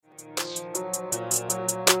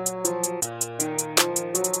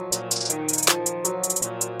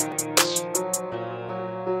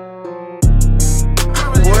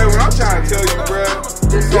trying to tell you, bro.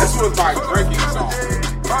 This was my drinking song.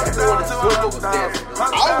 Everyone in Georgia was dancing.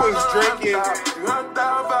 I was drinking.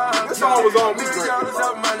 This song was on me drinking.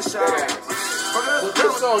 With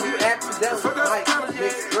this song, you accidentally might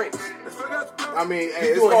mix drinks. I mean,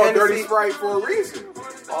 hey, it's called Hennessy? Dirty Sprite for a reason.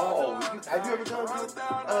 Oh, have you ever done the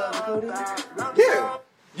codeine? Yeah.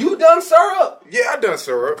 You done syrup? Yeah, I done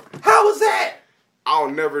syrup. How was that? I'll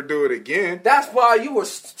never do it again. That's why you were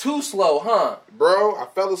too slow, huh? Bro, I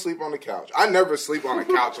fell asleep on the couch. I never sleep on a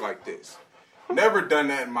couch like this. Never done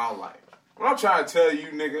that in my life. What I'm trying to tell you,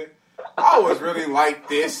 nigga, I was really like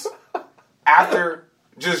this after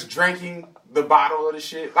just drinking the bottle of the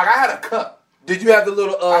shit. Like, I had a cup. Did you have the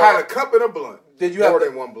little... I had a cup and a blunt. Did you have more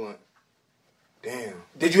than one blunt? Damn.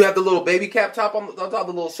 Did you have the little baby cap top on top of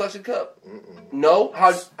the little suction cup? No?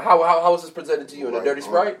 How was this presented to you in a Dirty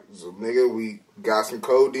Sprite? So, nigga, we got some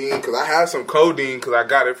codeine, because I had some codeine because I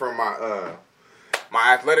got it from my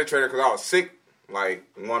athletic trainer because I was sick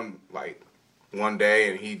one day,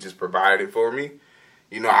 and he just provided it for me.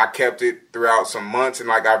 You know, I kept it throughout some months, and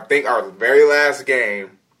like I think our very last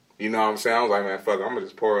game, you know what I'm saying? I was like, man, fuck it, I'm gonna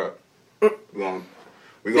just pour up.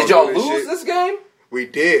 Did y'all lose this game? We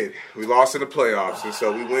did. We lost in the playoffs, and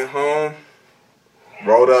so we went home,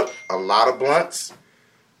 rolled up a lot of blunts.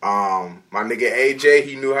 My nigga AJ,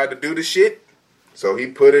 he knew how to do the shit, so he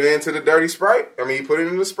put it into the Dirty Sprite. I mean, he put it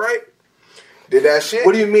in the Sprite. Did that shit.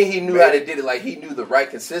 What do you mean he knew how to do it? Like, he knew the right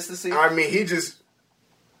consistency? I mean,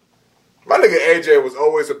 my nigga AJ was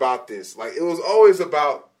always about this. Like, it was always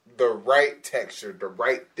about the right texture, the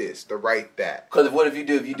right this, the right that. Because what if you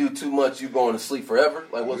do too much, you going to sleep forever?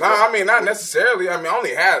 Like, what's I mean, not necessarily. I mean,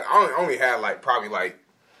 I only had like probably like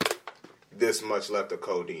this much left of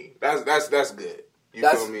codeine. That's good. You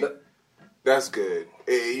feel me? That's good.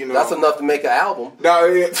 You know, that's enough to make an album. No,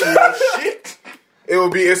 shit.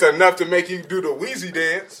 It's enough to make you do the Wheezy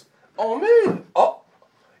dance. Oh man. Oh.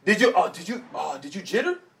 Did you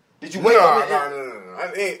jitter? Did you wake up?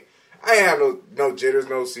 No. I ain't have no jitters,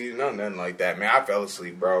 no seizures, nothing like that, man. I fell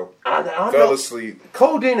asleep, bro. I fell asleep.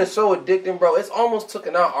 Codeine is so addicting, bro. It's almost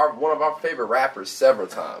taken out one of our favorite rappers several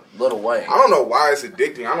times, Lil Wayne. I don't know why it's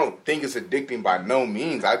addicting. I don't think it's addicting by no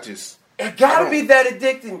means. It gotta be that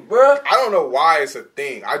addicting, bro. I don't know why it's a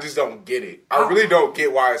thing. I just don't get it. I really don't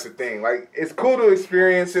get why it's a thing. Like, it's cool to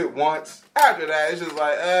experience it once. After that, it's just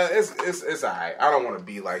like, it's alright. I don't want to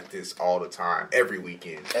be like this all the time, every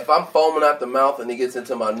weekend. If I'm foaming out the mouth and it gets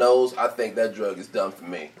into my nose, I think that drug is done for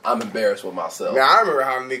me. I'm embarrassed with myself. Man, I remember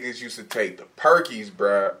how niggas used to take the Perkies,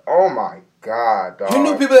 bruh. Oh my god, dog. You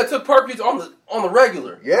knew people that took Perkies on the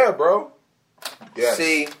regular. Yeah, bro. Yeah.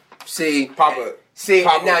 See, Papa. See,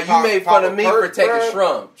 now you made fun of me for taking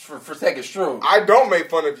shrooms. For taking shrooms. I don't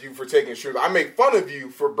make fun of you for taking shrooms. I make fun of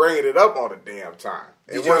you for bringing it up all the damn time.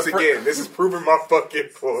 And once again, this is proving my fucking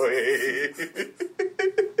point.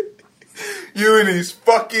 You and these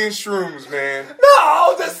fucking shrooms, man. No, I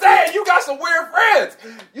was just saying, you got some weird friends.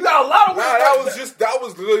 You got a lot of weird friends. That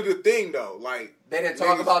was literally the thing, though. Like, they didn't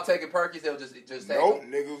talk about taking Perkies. They would just take nope,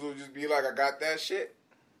 niggas would just be like, I got that shit.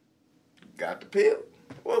 Got the pill.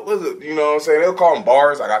 What was it? You know what I'm saying? They'll call them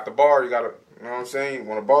bars. I got the bar. You got to, you know what I'm saying? You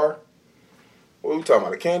want a bar? What are we talking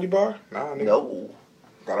about? A candy bar? Nah, nigga. No.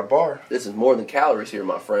 Got a bar. This is more than calories here,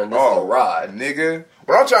 my friend. This is a ride. Nigga.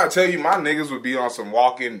 What I'm trying to tell you, my niggas would be on some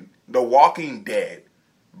The Walking Dead,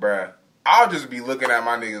 bruh. I'll just be looking at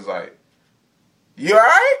my niggas like, you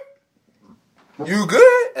alright? You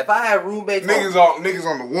good? If I had roommates... Niggas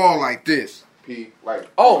on the wall like this. P. Like,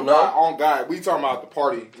 oh, no. On God. We talking about the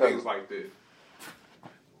party. Niggas like this.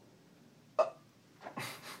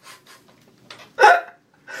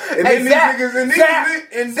 And hey, then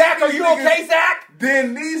Zach, are you okay, Zach?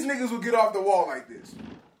 Then these niggas will get off the wall like this.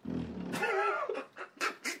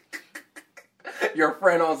 Your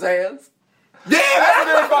friend on Zans? Yeah, that's what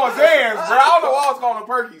they're called, Zans, bro. I don't know why I was calling them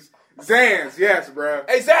Perkies. Zans, yes, bro.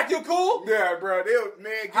 Hey, Zach, you cool? Yeah, bro.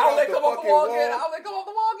 Get How off they the come off fucking the wall wall. again? How they come off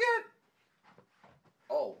the wall again?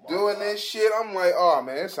 Oh, my Doing God. this shit, I'm like, oh,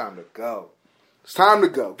 man, it's time to go. It's time to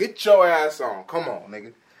go. Get your ass on. Come on,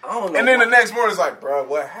 nigga. I don't know. And then the next morning, it's like, bro,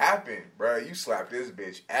 what happened, bro? You slapped this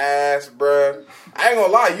bitch ass, bro. I ain't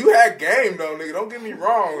gonna lie, you had game though, nigga. Don't get me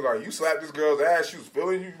wrong. Like, you slapped this girl's ass, she was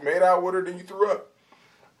feeling you, made out with her, then you threw up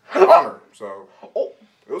on her. So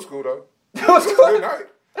it was cool though. It was a good night.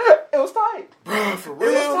 It was tight, bro. For real,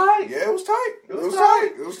 it was tight. Yeah, it was tight. It was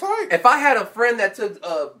tight. It was tight. If I had a friend that took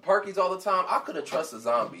Perkies all the time, I couldn't trust a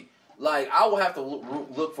zombie. Like, I would have to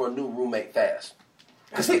look for a new roommate fast.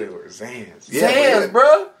 That's what they were, Zans. Zans,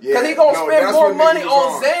 bro. Because he gonna spend more money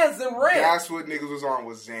on Zans than rent. That's what niggas was on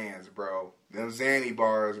with Zans, bro. Them Zanny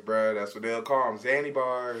bars, bro. That's what they'll call them, Zanny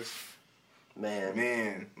bars.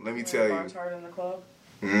 Man, let me tell you. Barnes hard in the club.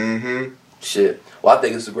 Mm-hmm. Shit. Well, I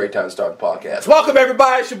think it's a great time to start the podcast. Welcome,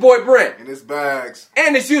 everybody. It's your boy, Brent. And it's bags.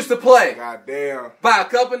 And it's Used to Play. Goddamn. By a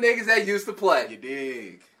couple niggas that used to play. You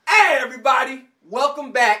dig. Hey, everybody.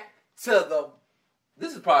 Welcome back to the...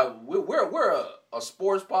 This is probably... We're a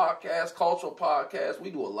sports podcast, cultural podcast. We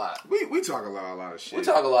do a lot. We talk a lot of shit. We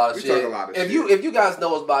talk a lot of shit. Talk a lot of shit. If you guys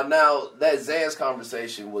know us by now, that Zans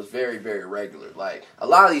conversation was very, very regular. Like, a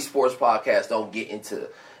lot of these sports podcasts don't get into,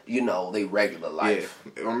 they regular life.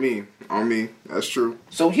 Yeah, on me. That's true.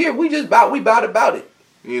 So here, we bout about it.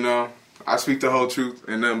 I speak the whole truth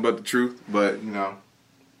and nothing but the truth, but,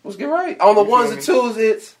 Let's get right. On the ones and twos,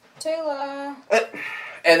 it's... Taylor.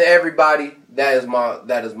 And everybody, that is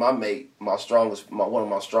my mate, one of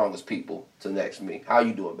my strongest people to next to me. How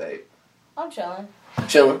you doing, babe? I'm chilling.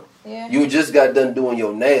 Chilling? Yeah. You just got done doing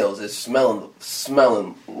your nails. It's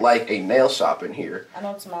smelling like a nail shop in here. I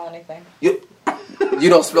don't smell anything. You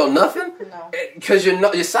don't smell nothing? No. Because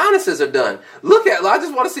your sinuses are done. Look at I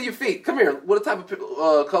just want to see your feet. Come here. What type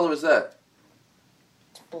of color is that?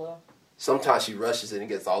 It's blue. Sometimes she rushes it and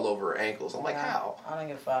gets all over her ankles. I'm like, Nah, how? I don't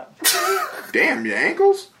give a fuck. Damn, your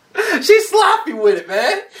ankles? She's sloppy with it,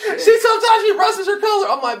 man. Sometimes she rushes her color.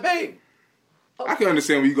 I'm like, babe. I can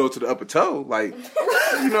understand when you go to the upper toe, like,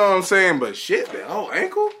 you know what I'm saying? But shit, man,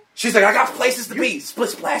 ankle? She's like, I got places to be. Split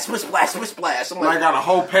splash, split splash, split splash. I'm like, I got a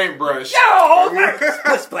whole paintbrush. Yo!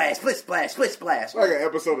 Split splash, split splash, split splash. Like an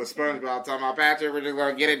episode of SpongeBob talking about Patrick, we're just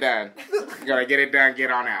gonna get it done. We're gonna get it done,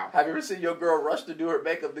 get on out. Have you ever seen your girl rush to do her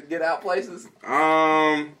makeup to get out places?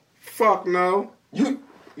 Fuck no.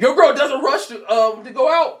 Your girl doesn't rush to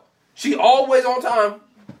go out. She always on time.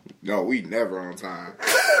 No, we never on time.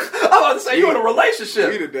 I'm about to say, you in a relationship.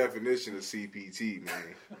 We the definition of CPT,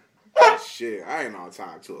 man. Shit, I ain't on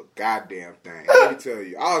time to a goddamn thing. Let me tell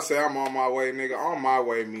you. I'll say I'm on my way, nigga. On my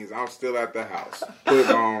way means I'm still at the house. Put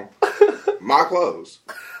on my clothes.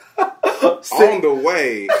 On the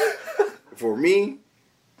way, for me,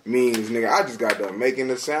 means, nigga, I just got done making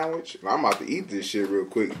the sandwich. And I'm about to eat this shit real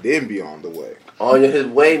quick, then be on the way. On his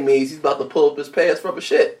way means he's about to pull up his pants from a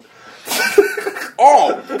shit.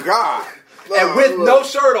 Oh, God. And with no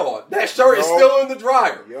shirt on. That shirt is still in the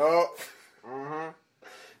dryer. Yup.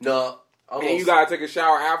 No. And you gotta take a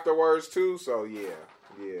shower afterwards, too, so yeah.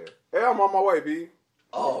 Hey, I'm on my way, B.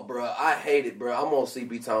 Oh, bro, I hate it, bro. I'm on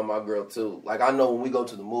CP time with my girl, too. Like, I know when we go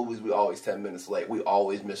to the movies, we always 10 minutes late. We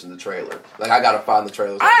always missing the trailer. Like, I gotta find the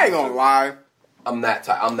trailers. I ain't gonna lie. I'm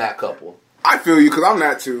that couple. I feel you, because I'm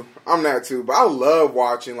that too. But I love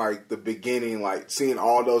watching, like, the beginning, like, seeing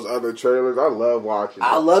all those other trailers. I love watching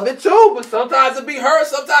I love it, too, but sometimes it be her,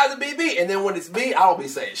 sometimes it be me. And then when it's me, I don't be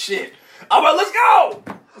saying shit. I'm like, let's go!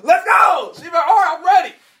 Let's go! She be like, all right, I'm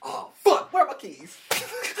ready. Oh, fuck, where are my keys?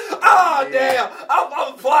 Oh, damn.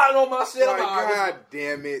 I'm flying on my shit. Like, God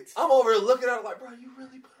damn it. I'm over here looking at her like, bro, you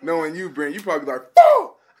really put it? Knowing you, Brent, you probably like,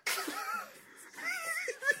 fuck!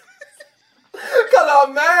 Because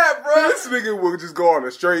I'm mad, bro. This nigga will just go on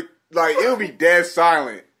a straight, like, it'll be dead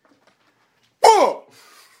silent. Oh!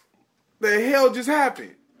 The hell just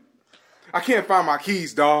happened? I can't find my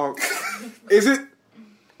keys, dog. Is it?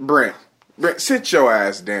 Brent, sit your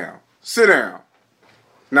ass down. Sit down.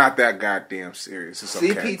 Not that goddamn serious. It's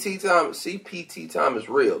okay. CPT time is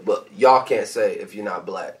real, but y'all can't say it if you're not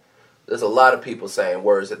black. There's a lot of people saying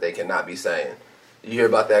words that they cannot be saying. You hear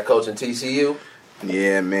about that coach in TCU?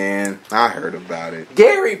 Yeah, man. I heard about it.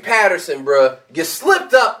 Gary Patterson, bruh. You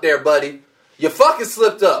slipped up there, buddy. You fucking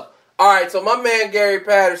slipped up. All right, so my man Gary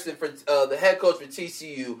Patterson, for the head coach for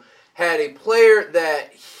TCU, had a player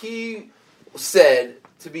that he said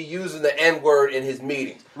to be using the N-word in his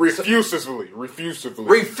meetings. Refusively.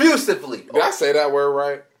 Refusively. Did I say that word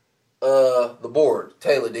right? The board.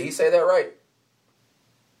 Taylor, did he say that right?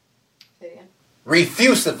 Say it again.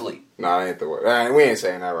 Refusively. Nah, that ain't the word. We ain't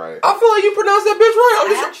saying that right. I feel like you pronounced that bitch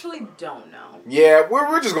right. I actually don't know. Yeah,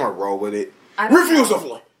 we're just gonna roll with it.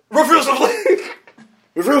 Refusively,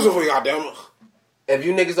 goddamn. If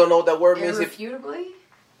you niggas don't know what that word means, Irrefutably?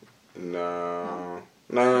 No.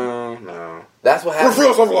 That's what happens.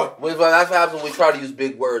 Refusively. That's what happens when we try to use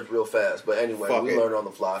big words real fast. But anyway, we learn on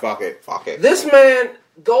the fly. Fuck it. This man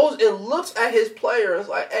goes and looks at his player and is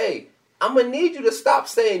like, "Hey, I'm gonna need you to stop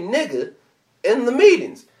saying nigga in the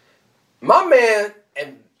meetings." My man,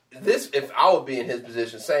 and this, if I would be in his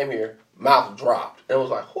position, same here, mouth dropped. And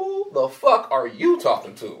was like, who the fuck are you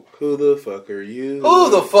talking to? Who the fuck are you?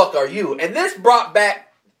 Who the fuck are you? And this brought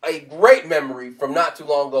back a great memory from not too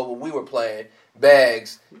long ago when we were playing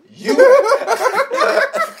Bags.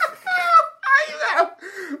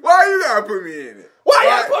 Why you gotta put me in it? Why you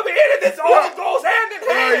gotta put me in it? This all goes hand in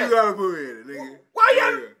Why hand. you gotta put me in it, nigga? Why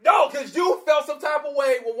you? No, because you type of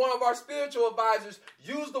way when one of our spiritual advisors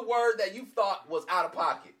used the word that you thought was out of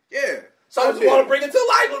pocket. Yeah. So I just want to bring it to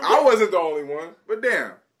light. I wasn't the only one, but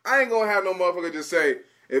damn, I ain't gonna have no motherfucker just say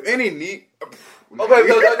if any need. No. He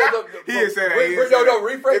didn't say that.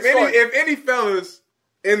 Rephrase. If any fellas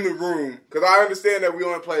in the room, because I understand that we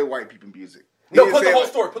only play white people music. No, put the whole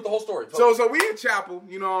story. Put the whole story. So we in chapel,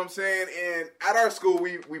 you know what I'm saying, and at our school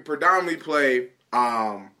we predominantly play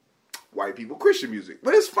white people Christian music,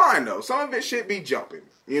 but it's fine though. Some of it should be jumping.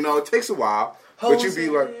 You know, it takes a while, but you be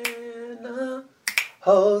like.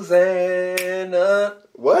 Hosanna.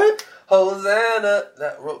 What? Hosanna.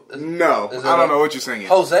 No, I don't know what you're singing.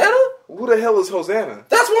 Hosanna? Who the hell is Hosanna?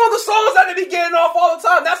 That's one of the songs that they be getting off all the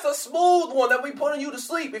time. That's the smooth one that we putting you to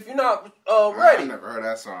sleep if you're not ready. I never heard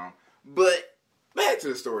that song. But back to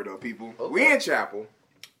the story though, people. Okay. We in chapel,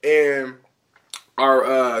 and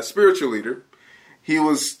our spiritual leader, he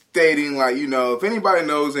was stating like, you know, if anybody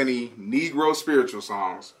knows any Negro spiritual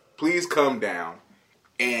songs, please come down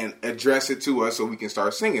and address it to us so we can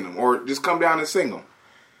start singing them, or just come down and sing them.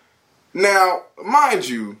 Now, mind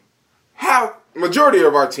you, majority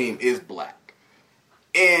of our team is black,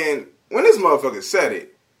 and when this motherfucker said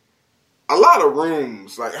it, a lot of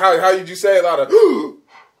rooms, like how did you say a lot of?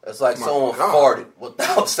 It's like someone farted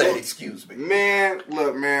without saying excuse me. Man,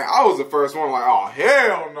 look, man, I was the first one like, oh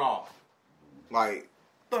hell no, like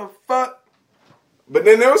the fuck. But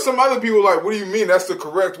then there were some other people like, what do you mean that's the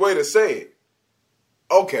correct way to say it?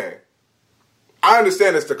 Okay, I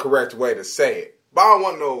understand it's the correct way to say it, but I don't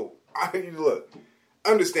want no. Look,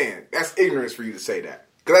 understand that's ignorance for you to say that.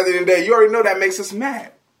 Because at the end of the day, you already know that makes us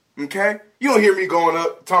mad. Okay, you don't hear me going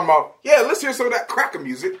up talking about, yeah, let's hear some of that cracker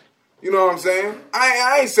music. You know what I'm saying?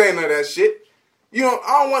 I ain't saying none of that shit. You know,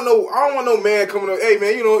 I don't want no man coming up. Hey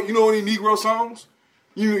man, you know any Negro songs?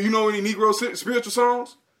 You know any Negro spiritual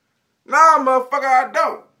songs? Nah, motherfucker, I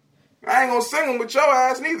don't. I ain't gonna sing them with your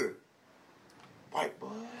ass neither. White boy,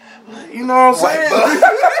 you know what I'm saying?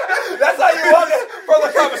 That's how you want it for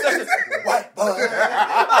the conversation. White boy.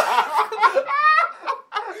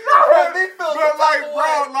 But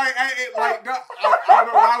like, bro, I don't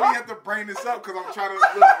know why we have to bring this up because I'm trying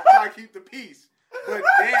to keep the peace. But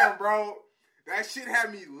damn, bro, that shit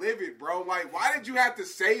had me livid, bro. Like, why did you have to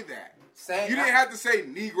say that? You didn't have to say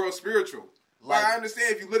Negro spiritual. Like, I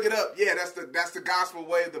understand if you look it up, yeah, that's the gospel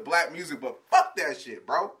way of the black music, but fuck that shit,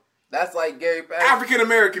 bro. That's like Gary Patterson. African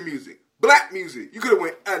American music, black music. You could have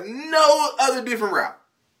went no other different route.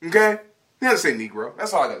 Okay? You have to say Negro.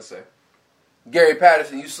 That's all I got to say. Gary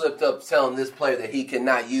Patterson, you slipped up telling this player that he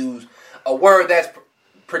cannot use a word that's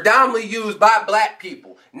predominantly used by black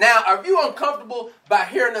people. Now, are you uncomfortable by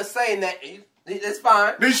hearing us saying that? It's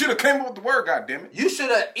fine. Then you should have came up with the word, goddammit. You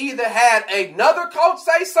should have either had another coach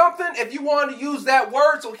say something if you wanted to use that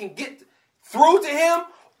word so it can get through to him,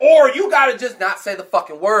 or you got to just not say the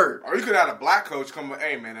fucking word. Or you could have had a black coach come with,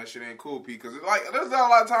 hey, man, that shit ain't cool, P. Because there's not a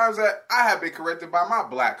lot of times that I have been corrected by my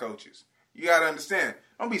black coaches. You got to understand.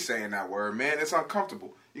 Don't be saying that word, man. It's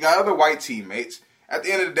uncomfortable. You got other white teammates. At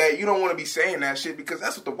the end of the day, you don't want to be saying that shit because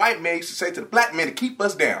that's what the white man used to say to the black man to keep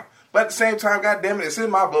us down. But at the same time, goddamn it, it's in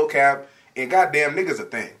my vocab, and goddamn nigga's a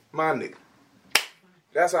thing. My nigga.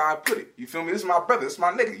 That's how I put it. You feel me? This is my brother. This is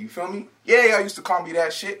my nigga. You feel me? Yeah, y'all used to call me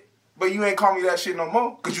that shit, but you ain't call me that shit no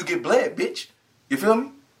more because you get bled, bitch. You feel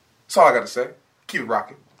me? That's all I got to say. Keep it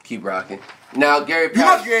rocking. Keep rocking. Now, Gary Patterson.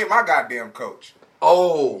 You lucky you ain't my goddamn coach.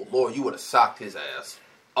 Oh, Lord, you would have socked his ass.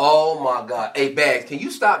 Oh, my God. Hey, Bags, can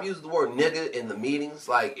you stop using the word nigga in the meetings?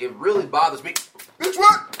 Like, it really bothers me. Bitch,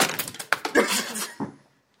 what?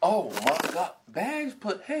 Oh, my God. Bags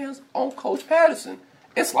put hands on Coach Patterson.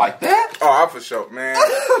 It's like that? Oh, I'm for sure, man.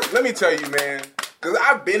 Let me tell you, man. Because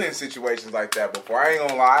I've been in situations like that before. I ain't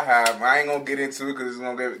going to lie, I have. I ain't going to get into it because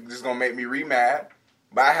it's going to make me re-mad.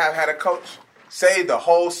 But I have had a coach say the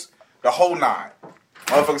whole nine.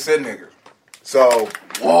 Motherfucker said nigger. So,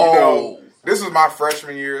 whoa. You know, this was my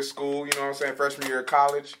freshman year of school, you know what I'm saying, freshman year of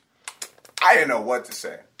college. I didn't know what to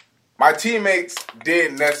say. My teammates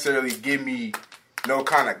didn't necessarily give me no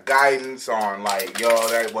kind of guidance on, like, yo,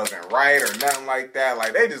 that wasn't right or nothing like that.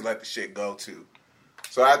 Like, they just let the shit go, too.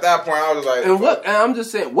 So at that point, I was like... And I'm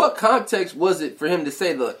just saying, what context was it for him to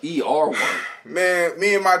say the ER word? Man,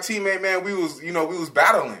 me and my teammate, man, we was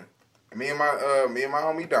battling. Me and my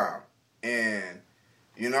homie Dom. And...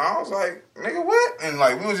 You know, I was like, nigga, what? And,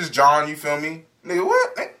 like, we was just jawing, you feel me? Nigga,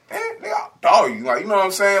 what? Nigga, I'll dog you. Like, you know what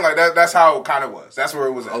I'm saying? Like, that's how it kind of was. That's where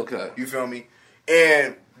it was at. Okay. You feel me?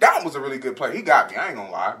 And Dom was a really good player. He got me. I ain't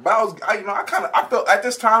gonna lie. But I felt, at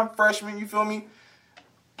this time, freshman, you feel me?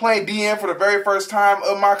 Playing DN for the very first time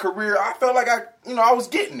of my career, I felt like I was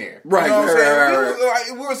getting there. Right. You know what I'm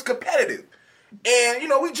saying? We was competitive.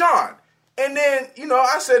 And, we John. And then,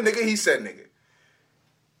 I said nigga, he said nigga.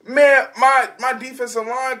 Man, my defensive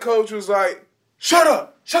line coach was like, shut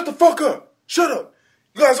up. Shut the fuck up. Shut up.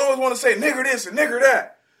 You guys always want to say nigger this and nigger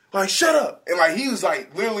that. Like, shut up. And, like, he was,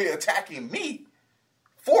 like, literally attacking me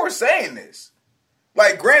for saying this.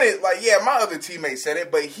 Like, granted, like, yeah, my other teammate said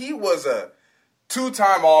it, but he was a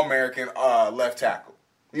 2-time All-American left tackle.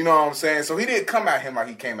 You know what I'm saying? So he didn't come at him like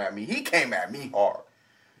he came at me. He came at me hard.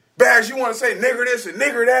 Bags, you want to say nigger this and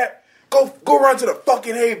nigger that? Go run to the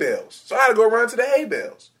fucking hay bales. So I had to go run to the hay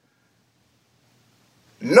bales.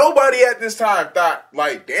 Nobody at this time thought,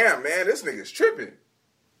 like, damn, man, this nigga's tripping.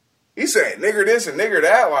 He said nigger this and nigger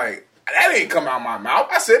that. Like, that ain't come out my mouth.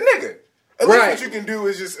 I said nigga. At least what you can do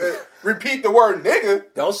is just repeat the word nigga.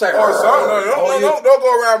 Don't say or something. Don't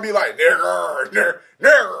go around and be like nigger.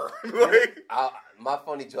 Like, my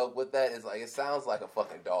funny joke with that is like it sounds like a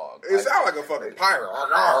fucking dog. It sounds like a fucking pirate.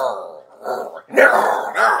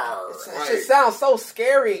 It just sounds so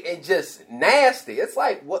scary and just nasty. It's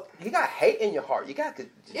like what you got hate in your heart. You got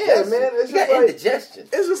yeah, man. It's you got like, indigestion.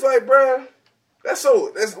 It's just like, bruh. That's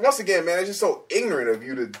once again, man. It's just so ignorant of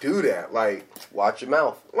you to do that. Like, watch your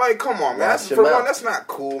mouth. Like, come on, man. For one, that's not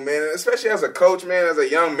cool, man. Especially as a coach, man. As a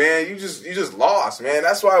young man, you just lost, man.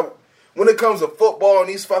 That's why when it comes to football and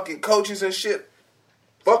these fucking coaches and shit,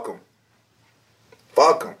 fuck them.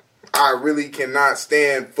 Fuck them. I really cannot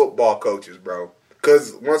stand football coaches, bro.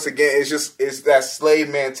 Because once again, it's that slave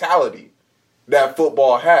mentality that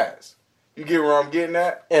football has. You get where I'm getting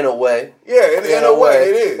at? In a way. Yeah, in a way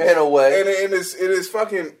it is. In a way. And it is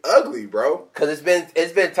fucking ugly, bro. Because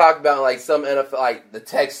it's been talked about like some NFL, like the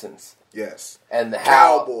Texans. Yes. And the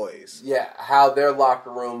Cowboys. How their locker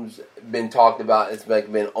rooms been talked about. It's like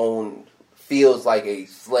been owned, feels like a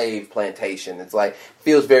slave plantation. It's like,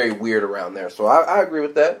 feels very weird around there. So I agree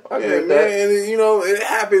with that. I agree with that. And it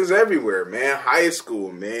happens everywhere, man. High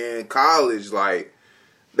school, man. College, like,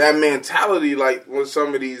 that mentality, like, when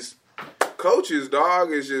some of these coaches,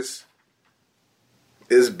 dog, is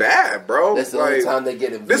bad, bro. That's the only time they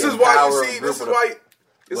get it. This is why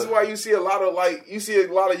you see a lot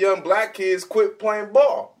of young black kids quit playing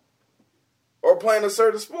ball or playing a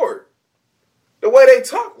certain sport. The way they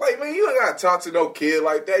talk, like, man, you ain't gotta talk to no kid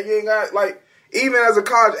like that. You ain't got, like, even as a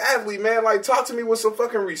college athlete, man, like, talk to me with some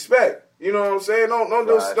fucking respect. You know what I'm saying?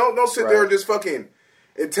 Don't sit there and just fucking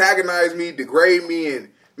antagonize me, degrade me, and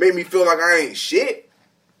make me feel like I ain't shit.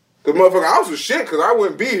 Cause motherfucker, I was some shit because I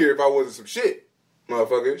wouldn't be here if I wasn't some shit.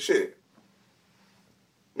 Motherfucker, shit.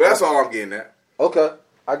 But that's all I'm getting at. Okay.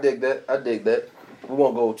 I dig that. We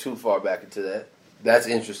won't go too far back into that. That's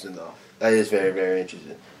interesting though. That is very, very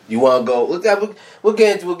interesting. You want to go, we'll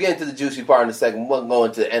get into the juicy part in a second. We'll go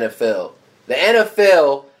into the NFL. The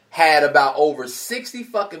NFL had about over 60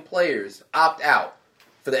 fucking players opt out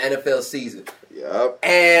for the NFL season. Yep.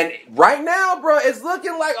 And right now, bro, it's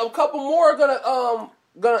looking like a couple more are gonna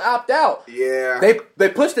opt out. Yeah. They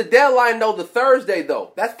pushed the deadline though to Thursday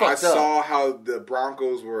though. That's fucked up. I saw how the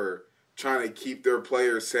Broncos were trying to keep their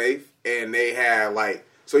players safe, and they had like,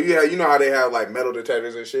 so you know how they have like metal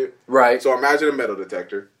detectors and shit, right? So imagine a metal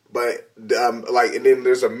detector, but and then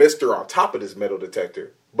there's a mister on top of this metal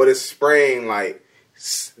detector, but it's spraying like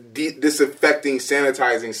disinfecting,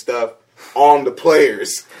 sanitizing stuff on the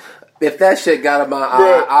players. If that shit got in my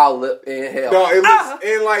eye, I'll lip inhale. No, it looks,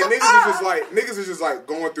 and like niggas is just like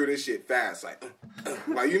going through this shit fast, like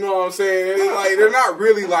you know what I'm saying? Like they're not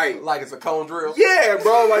really like it's a cone drill. Yeah,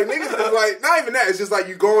 bro. Like niggas is like not even that. It's just like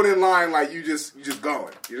you going in line, like you just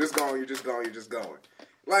going. You're just going.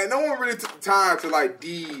 Like no one really took the time to like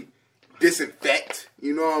disinfect.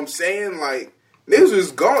 You know what I'm saying? Like niggas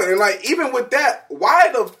was going, and like even with that, why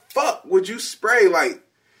the fuck would you spray like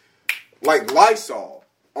Lysol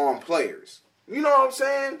on players? You know what I'm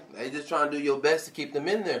saying? They just trying to do your best to keep them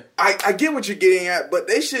in there. I get what you're getting at, but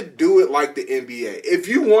they should do it like the NBA. If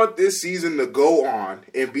you want this season to go on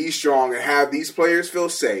and be strong and have these players feel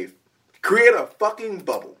safe, create a fucking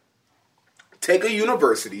bubble. Take a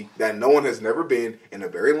university that no one has never been in a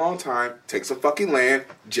very long time. Take some fucking land.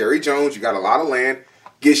 Jerry Jones, you got a lot of land.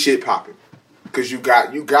 Get shit popping. Because you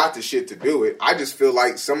got the shit to do it. I just feel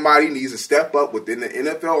like somebody needs to step up within the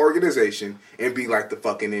NFL organization and be like the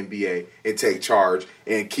fucking NBA and take charge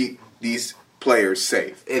and keep these players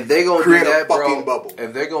safe. If they're gonna create do that, a fucking bro, bubble.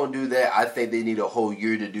 If they're gonna do that, I think they need a whole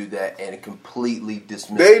year to do that and completely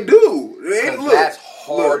dismiss. They do. That's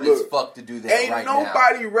hard as fuck to do that. Ain't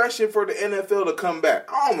nobody rushing for the NFL to come back.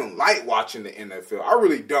 I don't even like watching the NFL. I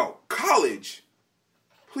really don't. College,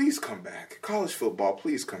 please come back. College football,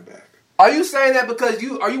 please come back. Are you saying that because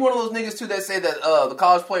are you one of those niggas too that say that the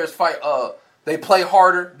college players they play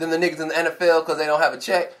harder than the niggas in the NFL because they don't have a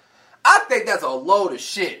check? I think that's a load of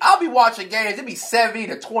shit. I'll be watching games, it be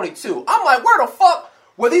 70-22. I'm like, where the fuck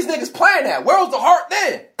were these niggas playing at? Where was the heart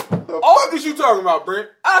then? The fuck is you talking about, Brent?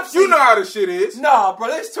 You know how the shit is. Nah, bro,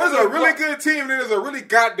 there's a really good team and there's a really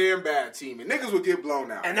goddamn bad team, and niggas will get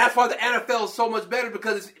blown out. And that's why the NFL is so much better,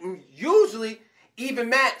 because it's usually even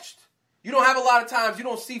matched. You don't have a lot of times, you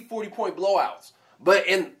don't see 40-point blowouts. But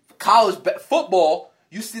in college football,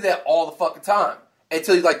 you see that all the fucking time.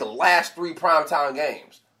 Until like the last 3 primetime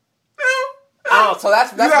games. So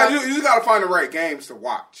that's you just gotta find the right games to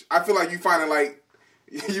watch. I feel like you finding like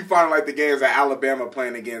the games that Alabama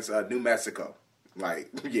playing against New Mexico. Like,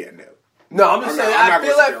 yeah, no. No, I'm just saying. I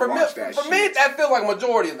feel like for me, that feels like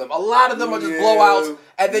majority of them. A lot of them are just blowouts,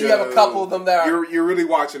 and then you have a couple of them that are. You're really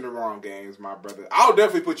watching the wrong games, my brother. I'll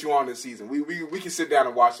definitely put you on this season. We can sit down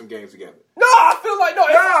and watch some games together. No, I feel like no.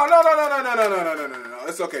 No.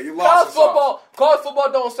 It's okay. You lost. College football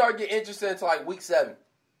don't start getting interesting until like week 7.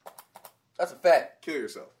 That's a fact. Kill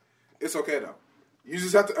yourself. It's okay though. You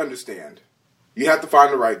just have to understand. You have to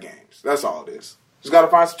find the right games. That's all it is. Just got to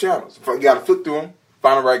find some channels. You got to flip through them.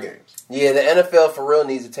 Find the right games. Yeah, the NFL for real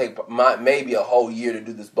needs to take maybe a whole year to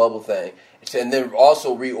do this bubble thing, and then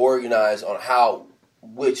also reorganize on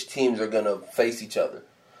which teams are gonna face each other.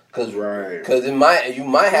 Because you might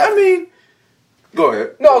have. I mean, go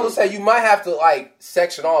ahead. No, I was gonna say you might have to like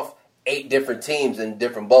section off 8 different teams in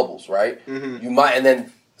different bubbles, right? Mm-hmm. You might, and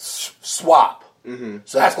then swap. Mm-hmm.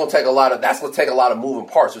 So that's gonna take a lot of moving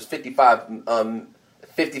parts. There's 55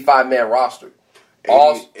 man roster.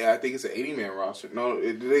 80, I think it's an 80-man roster. No,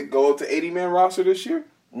 did they go up to 80-man roster this year?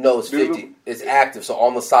 No, it's 50. It's active, so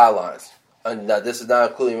on the sidelines. And this is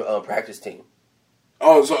not including practice team.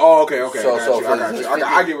 Okay. So I got you.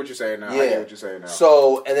 I get what you're saying now. Yeah.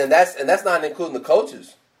 So and that's not including the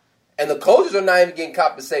coaches, and the coaches are not even getting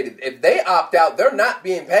compensated. If they opt out, they're not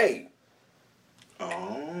being paid.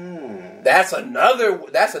 Oh, that's another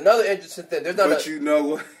interesting thing. There's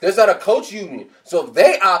not a coach union, so if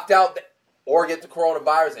they opt out or get the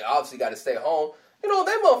coronavirus, they obviously got to stay home. You know,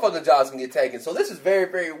 their motherfucking jobs can get taken. So this is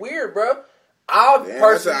very, very weird, bro.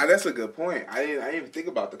 That's a good point. I didn't even think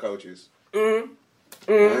about the coaches. Mm-hmm.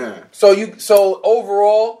 Yeah. So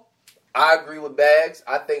overall, I agree with Bags.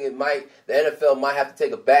 I think the NFL might have to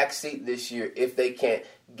take a back seat this year if they can't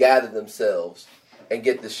gather themselves and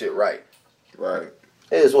get this shit right. Right.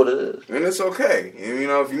 It is what it is. And it's okay. And,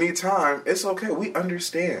 if you need time, it's okay. We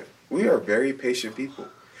understand. We are very patient people.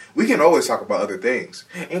 We can always talk about other things.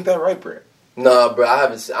 Ain't that right, Brent? No, bro. I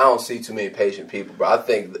don't see too many patient people, bro. I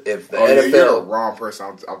think if the NFL, you're the wrong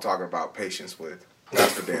person. I'm talking about patience with.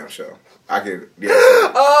 That's the damn show. I could. Yeah.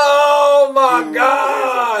 Oh my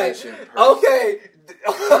God. Okay.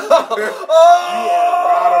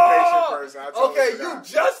 You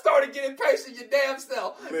just started getting patient your damn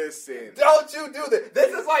self. Listen. Don't you do this.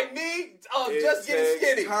 This is like me just getting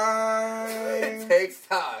skinny. It takes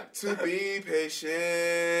time to be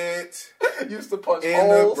patient. Used to punch in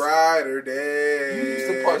holes. The brighter days. You used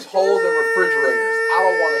to punch holes in refrigerators. I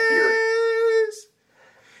don't want to hear it.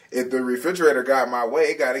 If the refrigerator got my way,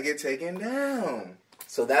 it got to get taken down.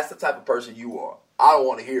 So that's the type of person you are. I don't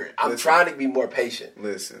want to hear it. I'm trying to be more patient.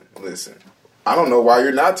 Listen. I don't know why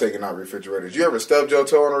you're not taking out refrigerators. You ever stubbed your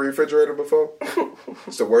toe on a refrigerator before?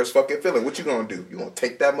 It's the worst fucking feeling. What you gonna do? You gonna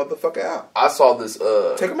take that motherfucker out? I saw this.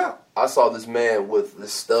 Take him out. I saw this man with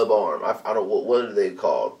this stub arm. I don't. What are they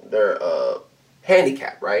called? They're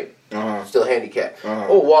handicapped, right? Still handicapped. We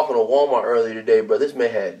were walking to Walmart earlier today, bro. This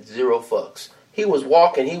man had 0 fucks. He was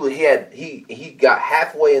walking. He got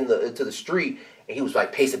halfway into the street. And he was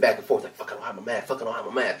like pacing back and forth, like, fuck, I don't have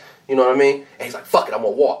my mask. You know what I mean? And he's like, fuck it, I'm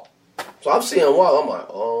going to walk. So I'm seeing him walk. I'm like,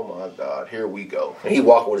 oh my God, here we go. And he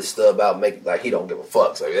walking with his stub out, making like he don't give a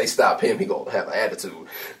fuck. So if they stop him, he going to have an attitude.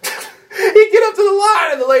 He get up to the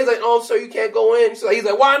line, and the lady's like, oh, sir, you can't go in. So he's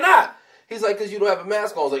like, why not? He's like, because you don't have a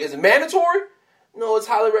mask on. I was like, is it mandatory? No, it's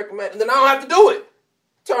highly recommended. And then I don't have to do it.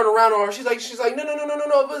 Turn around on her. She's like,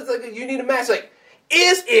 no. But it's like, you need a mask. Like,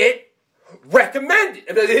 is it recommended?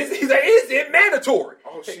 He's like, is it mandatory?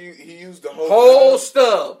 Oh, he used the whole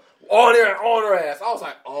stub on her ass. I was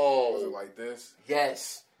like, oh. Was it like this?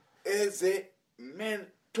 Yes. Is it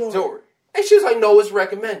mandatory? And she was like, no, it's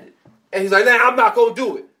recommended. And he's like, nah, I'm not going to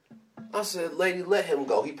do it. I said, lady, let him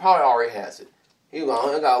go. He probably already has it. He got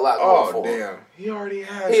a lot going for him. Oh, damn. He already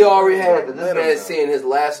has it. He already has it. This man's seeing his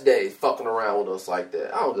last days fucking around with us like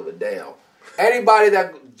that. I don't give a damn. Anybody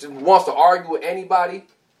that wants to argue with anybody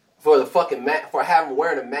for the fucking for having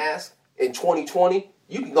wearing a mask in 2020,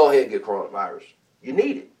 you can go ahead and get coronavirus. You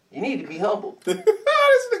need it. You need to be humble. This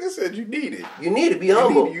nigga said you need it. You need to be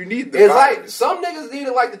humble. You need the It's virus. like some niggas need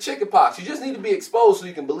it like the chicken pox. You just need to be exposed so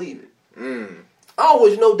you can believe it. I don't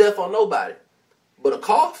wish no death on nobody. But a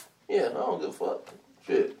cough? Yeah, I don't give a fuck.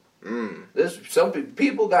 Shit. There's some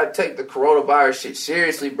people got to take the coronavirus shit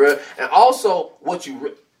seriously, bro. And also,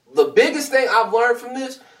 the biggest thing I've learned from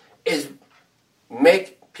this is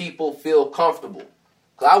make people feel comfortable.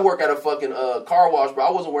 Cause I work at a fucking car wash, bro.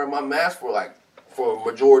 I wasn't wearing my mask for a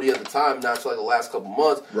majority of the time, not until like the last couple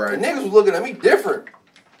months. Right. And niggas was looking at me different.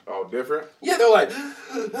 Oh, different? Yeah, they're like,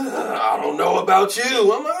 I don't know about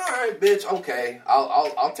you. I'm like, all right, bitch, okay.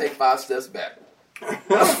 I'll take 5 steps back.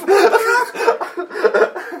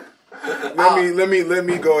 Let me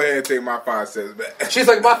go ahead and take my 5 steps back. She's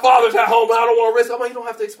like, my father's at home, and I don't want to risk. I'm like, you don't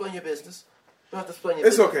have to explain your business. You don't have to explain your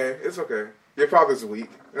business. It's okay. Your father's weak.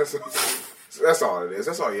 That's all it is.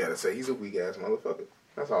 That's all you had to say. He's a weak ass motherfucker.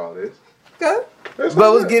 That's all it is. Okay. That's But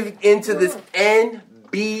all let's it is. get into this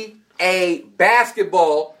NBA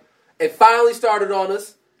basketball. It finally started on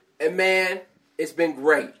us, and man, it's been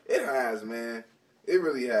great. It has, man. It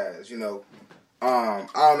really has. You know, I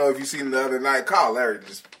don't know if you seen the other night. Kyle Larry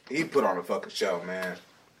he put on a fucking show, man.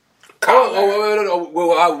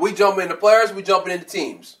 We jumping into players, we jumping into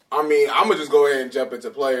teams. I mean, I'm gonna just go ahead and jump into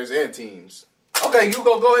players and teams. Okay, you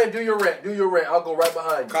go ahead and do your rant. I'll go right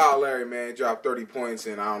behind you. Kyle Larry, man, dropped 30 points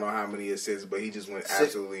and I don't know how many assists, but he just went 6.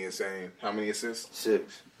 absolutely insane. How many assists?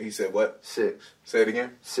 6. He said what? 6. Say it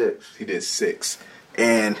again. 6. He did 6.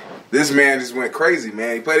 And this man just went crazy,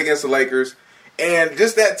 man. He played against the Lakers. And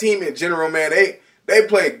just that team in general, man, they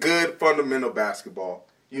played good fundamental basketball.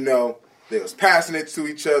 You know, they was passing it to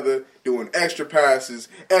each other, doing extra passes,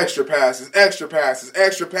 then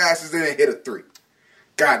they hit a 3.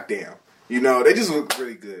 Goddamn. You know, they just look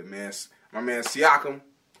really good, man. My man Siakam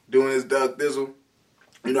doing his Doug Dizzle.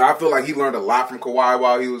 You know, I feel like he learned a lot from Kawhi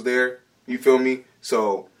while he was there. You feel me?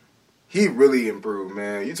 So he really improved,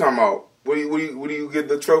 man. You talking about what do you get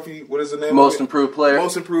the trophy? What is the name? Most of it? improved player.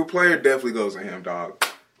 Most improved player definitely goes to him, dog.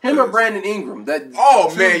 Him or Brandon Ingram.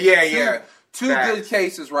 Two Facts. good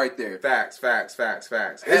cases right there. Facts.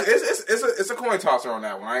 It's a coin tosser on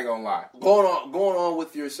that one. I ain't gonna lie. Going on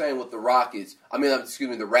with your saying with the Rockets. The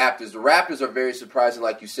Raptors. The Raptors are very surprising,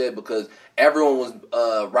 like you said, because everyone was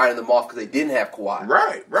writing them off because they didn't have Kawhi.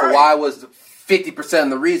 Right. Kawhi was 50% of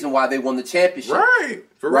the reason why they won the championship. Right.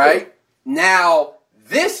 For real. Right? Now,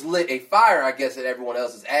 this lit a fire, I guess, at everyone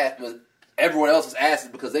else's ass. Everyone else's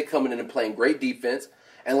asses because they coming in and playing great defense.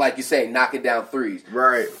 And like you say, knocking down threes.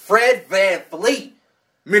 Right. Fred VanVleet.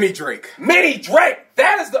 Mini Drake.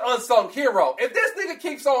 That is the unsung hero. If this nigga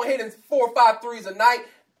keeps on hitting 4 or 5 threes a night,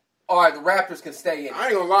 all right, the Raptors can stay in. I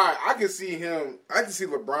ain't gonna lie. I can see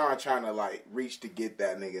LeBron trying to, reach to get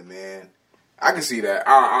that nigga, man. I can see that.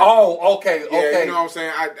 Okay. Yeah, you know what I'm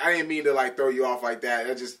saying? I didn't mean to, throw you off like that.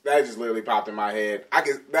 That just literally popped in my head.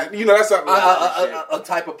 That's something. A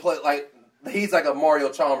type of play, he's like a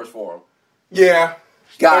Mario Chalmers for him. Yeah.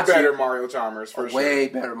 Got a you. better Mario Chalmers, for sure. Way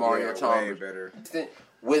better Mario Chalmers. Way better.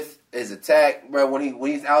 With his attack, bro, when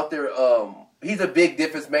he's out there, he's a big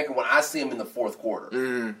difference maker when I see him in the fourth quarter.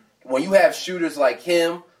 Mm. When you have shooters like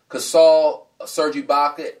him, Gasol, Serge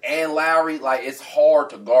Ibaka, and Lowry, it's hard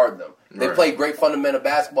to guard them. They play great fundamental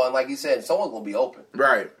basketball, and like you said, someone's going to be open.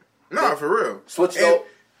 Right. No, for real. Switch it up.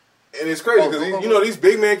 And it's crazy because, these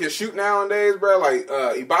big men can shoot nowadays, bro.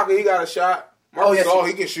 Ibaka, he got a shot. Marcus Gasol,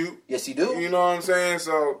 he can shoot. Yes, he do. You know what I'm saying?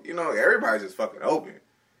 So, everybody's just fucking open.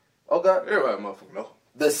 Okay. Everybody motherfucking open.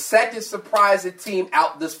 The second surprising team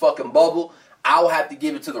out this fucking bubble, I will have to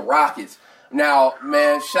give it to the Rockets. Now,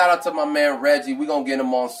 man, shout out to my man Reggie. We gonna get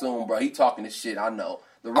him on soon, bro. He talking this shit, I know.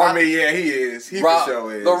 Yeah, he is. He for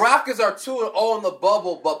sure is. The Rockets are 2-0 in the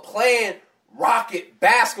bubble, but playing Rocket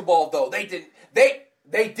basketball, though. They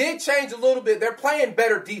did change a little bit. They're playing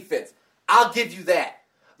better defense. I'll give you that.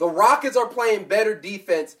 The Rockets are playing better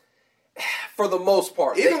defense for the most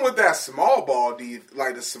part. Even with that small ball, the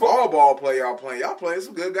small ball play y'all playing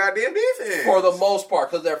some good goddamn defense. For the most part,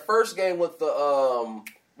 because their first game with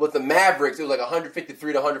the Mavericks, it was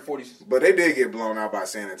 153 to 140. But they did get blown out by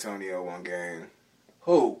San Antonio one game.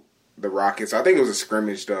 Who? The Rockets. I think it was a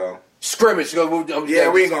scrimmage, though. Scrimmage. Yeah,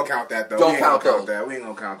 we ain't gonna count that, though. Don't count that. We ain't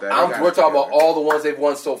gonna count that. We're talking about all the ones they've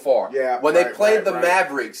won so far. Yeah. When they played the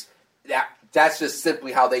Mavericks, that's just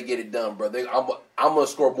simply how they get it done, bro. I'm going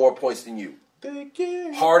to score more points than you.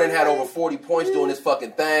 Harden had over 40 points doing his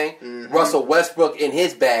fucking thing. Mm-hmm. Russell Westbrook in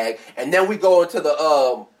his bag. And then we go into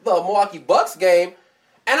the Milwaukee Bucks game,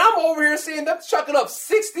 and I'm over here seeing them chucking up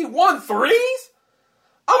 61 threes.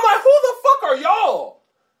 I'm like, who the fuck are y'all?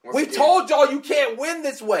 We told y'all you can't win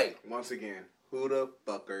this way. Once again, who the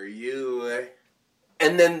fuck are you,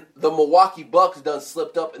 And then the Milwaukee Bucks done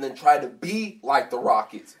slipped up and then tried to be like the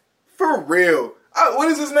Rockets. For real. What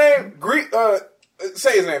is his name?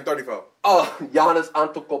 Say his name, 34. Giannis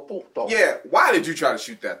Antetokounmpo. Yeah, why did you try to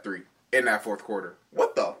shoot that three in that fourth quarter?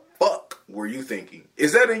 What the fuck were you thinking?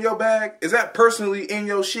 Is that in your bag? Is that personally in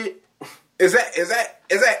your shit? Is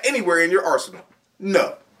that anywhere in your arsenal?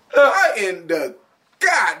 No. Why in the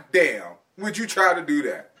goddamn would you try to do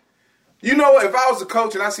that? You know, if I was a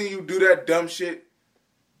coach and I seen you do that dumb shit,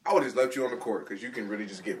 I would just left you on the court because you can really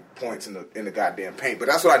just get points in the goddamn paint. But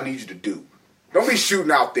that's what I need you to do. Don't be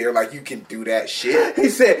shooting out there like you can do that shit. He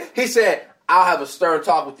said, I'll have a stern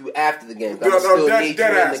talk with you after the game.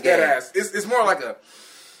 Dead ass. It's more like a,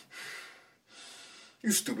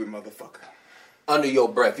 you stupid motherfucker. Under your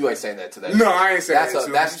breath. You ain't saying that today. No, I ain't saying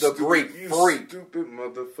that. That's the Greek freak. Stupid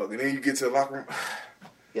motherfucker. And then you get to the locker room.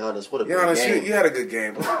 Giannis, what a good game. You had a good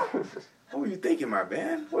game. What were you thinking, my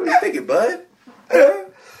man? What were you thinking, bud?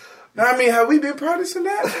 Now, I mean, have we been practicing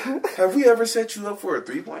that? Have we ever set you up for a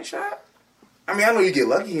 3-point shot? I mean, I know you get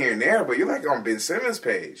lucky here and there, but you're like on Ben Simmons'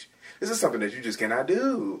 page. This is something that you just cannot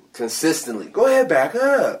do. Consistently. Go ahead, back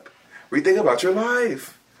up. Rethink about your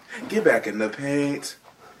life. Get back in the paint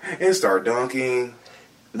and start dunking.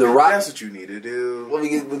 That's what you need to do. Let me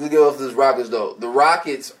get off this Rockets, though. The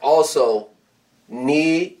Rockets also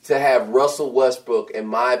need to have Russell Westbrook, in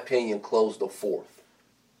my opinion, close the fourth.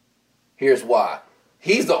 Here's why.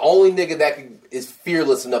 He's the only nigga that is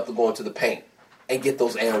fearless enough to go into the paint and get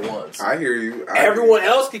those and ones. I hear you. Everyone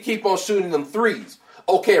else can keep on shooting them threes.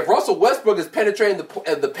 Okay, if Russell Westbrook is penetrating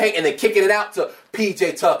the paint and then kicking it out to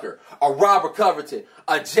P.J. Tucker, a Robert Covington,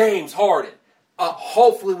 a James Harden,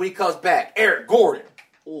 hopefully when he comes back, Eric Gordon.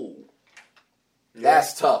 Ooh. Yeah.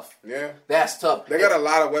 That's tough. Yeah. That's tough. They got a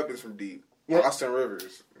lot of weapons from deep. Yeah. Austin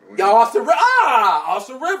Rivers. Austin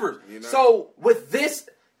Rivers. You know? So with this,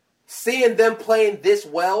 seeing them playing this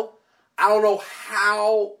well, I don't know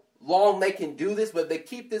how long they can do this, but if they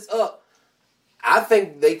keep this up, I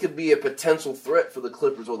think they could be a potential threat for the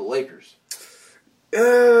Clippers or the Lakers.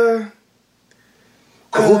 Who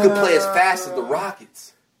could play as fast as the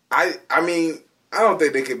Rockets? I mean, I don't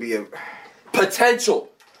think they could be a potential.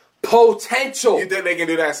 You think they can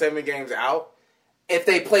do that 7 games out? If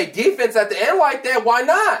they play defense at the end like that, why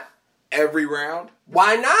not? Every round?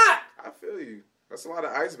 Why not? I feel you. That's a lot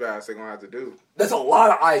of ice baths they're going to have to do. That's a lot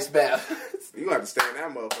of ice baths. You're going to have to stay in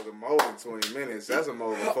that motherfucker more than 20 minutes. That's a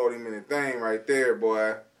more than 40-minute thing right there,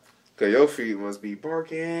 boy. Because your feet must be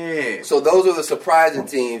barking. So those are the surprising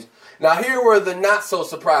teams. Now here were the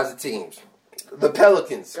not-so-surprising teams. The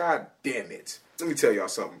Pelicans. God damn it. Let me tell y'all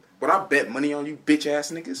something. When I bet money on you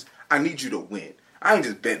bitch-ass niggas, I need you to win. I ain't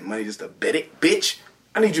just betting money just to bet it, bitch.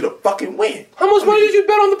 I need you to fucking win. How much money did you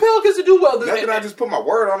bet on the Pelicans to do well this Nothing, I just put my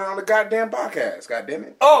word on it on the goddamn podcast. God damn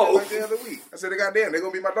it. Oh. Like the other week. I said, goddamn, they're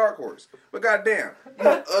going to be my dark horse. But goddamn,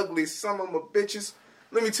 you ugly son of a bitches.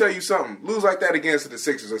 Let me tell you something. Lose like that against the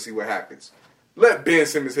Sixers and see what happens. Let Ben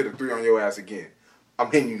Simmons hit a 3 on your ass again.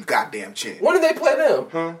 I'm hitting you goddamn chin. When did they play them?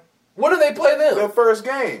 Huh? When did they play them? The first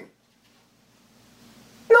game.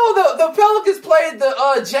 No, the Pelicans played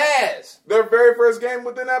the Jazz. Their very first game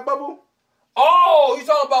within that bubble? Oh, you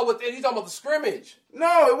talking about the scrimmage?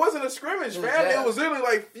 No, it wasn't a scrimmage, man. It was literally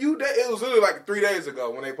like It was literally like 3 days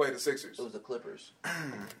ago when they played the Sixers. It was the Clippers.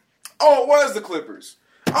 Oh, it was the Clippers.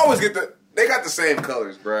 I always get they got the same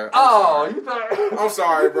colors, bro. You thought? I'm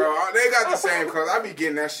sorry, bro. They got the same colors. I be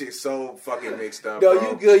getting that shit so fucking mixed up. No,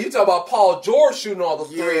 bro. you good. You talking about Paul George shooting all the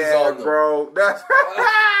threes on them. Bro. That's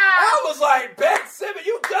I was like, Ben Simmons,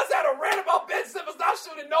 you just had a rant about Ben Simmons not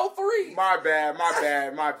shooting no threes. My bad.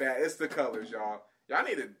 It's the colors, y'all. Y'all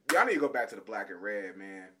need to go back to the black and red,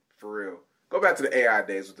 man. For real. Go back to the AI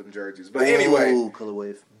days with them jerseys. But anyway. Color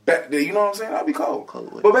wave. You know what I'm saying? That'll be cold. Color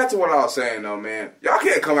wave. But back to what I was saying, though, man. Y'all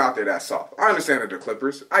can't come out there that soft. I understand that they're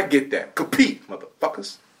Clippers. I get that. Compete,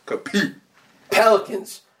 motherfuckers. Compete.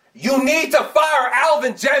 Pelicans, you need to fire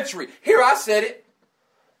Alvin Gentry. Here, I said it.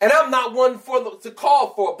 And I'm not one to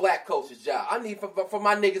call for a black coach's job. I need for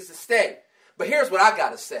my niggas to stay. But here's what I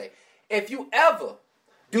got to say. If you ever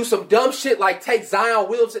do some dumb shit like take Zion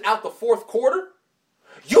Williamson out the fourth quarter,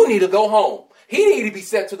 you need to go home. He need to be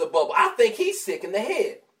sent to the bubble. I think he's sick in the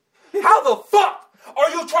head. How the fuck are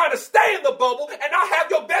you trying to stay in the bubble and not have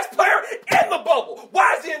your best player in the bubble?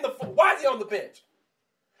 Why is he on the bench?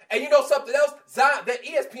 And you know something else? Zion, that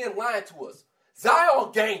ESPN lying to us.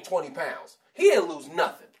 Zion gained 20 pounds. He didn't lose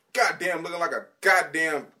nothing. Goddamn, looking like a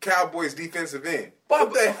goddamn Cowboys defensive end.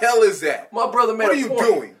 What the hell is that? My brother made What are you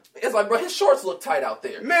doing? It's like, bro, his shorts look tight out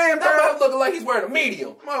there. Man, bro. That looking like he's wearing a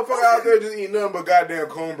medium. Motherfucker out there just eating nothing but goddamn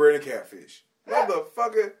cornbread and catfish.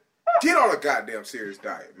 Motherfucker, get on a goddamn serious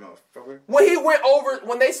diet, motherfucker. When he went over,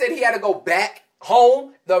 when they said he had to go back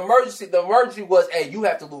home, the emergency was, hey, you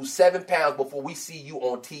have to lose 7 pounds before we see you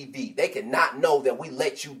on TV. They cannot know that we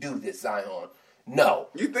let you do this, Zion. No.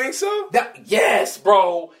 You think so? Yes,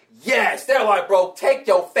 bro. Yes. They're like, bro, take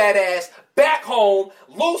your fat ass back home,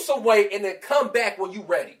 lose some weight, and then come back when you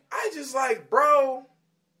ready. I just like, bro,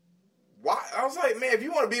 why? I was like, man, if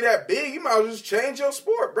you want to be that big, you might as well just change your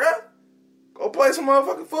sport, bro. Go play some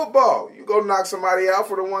motherfucking football. You go knock somebody out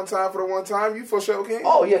for the one time, you for sure can.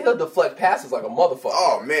 Oh, yeah, he'll deflect passes like a motherfucker.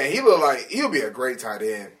 Oh, man, he look like he'll be a great tight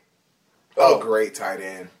end. A great tight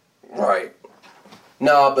end. Right.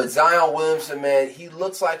 No, but Zion Williamson, man, he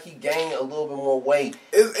looks like he gained a little bit more weight.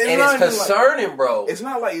 It's concerning, bro. It's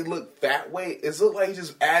not like he looked fat weight. It looked like he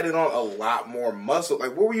just added on a lot more muscle.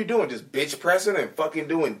 Like, what were you doing? Just bitch pressing and fucking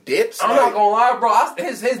doing dips? I'm not gonna lie, bro.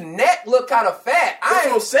 His neck looked kind of fat. That's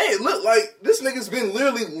what I'm saying. It looked like this nigga's been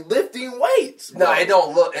literally lifting weights. No, it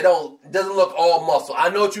doesn't look all muscle. I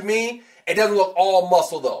know what you mean. It doesn't look all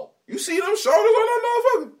muscle, though. You see them shoulders on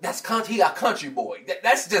that motherfucker? He got country boy.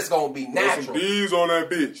 That's just gonna be natural. Some D's on that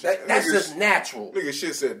bitch. That's just natural. Nigga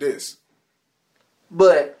shit said this.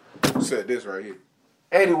 But said this right here.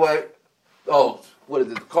 Anyway, what is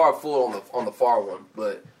it? The card full on the far one.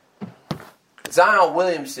 But Zion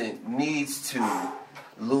Williamson needs to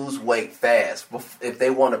lose weight fast if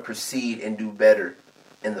they want to proceed and do better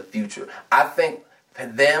in the future. I think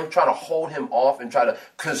them trying to hold him off and try to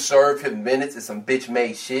conserve his minutes is some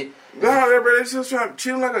bitch-made shit. No, they're just trying to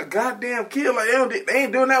treat him like a goddamn kid. Like, they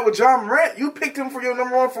ain't doing that with John Morant. You picked him for your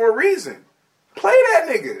number one for a reason. Play that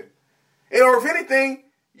nigga. And, or if anything,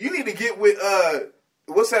 you need to get with,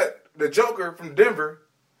 what's that, the Joker from Denver.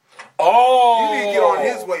 Oh! You need to get on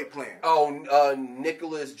his weight plan. Oh,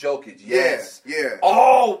 Nicholas Jokic. Yes. Yeah.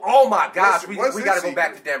 Oh my gosh. We what's got to go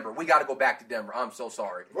back to Denver. I'm so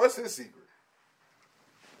sorry. What's his secret?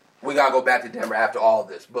 We got to go back to Denver after all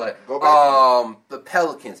this. But the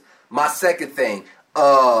Pelicans, my second thing,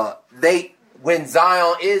 when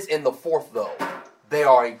Zion is in the fourth, though, they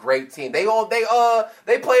are a great team. They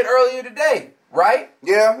played earlier today, right?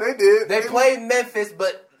 Yeah, they did. They played Memphis,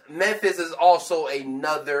 but Memphis is also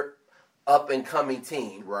another up-and-coming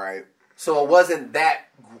team. Right. So it wasn't that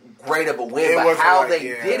great of a win, but how they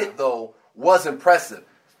did it, though, was impressive.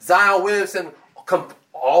 Zion Williamson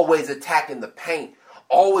always attacking the paint.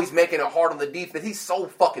 Always making it hard on the defense. He's so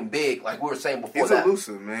fucking big, like we were saying before. He's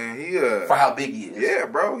elusive, man. For how big he is. Yeah,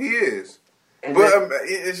 bro, he is. And but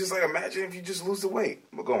it's just like, imagine if you just lose the weight.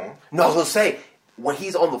 But go on. No, I was gonna say, when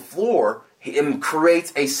he's on the floor, he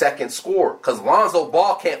creates a second score. Because Lonzo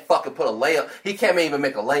Ball can't fucking put a layup. He can't even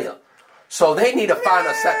make a layup. So they need to find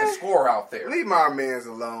a second scorer out there. Leave my man's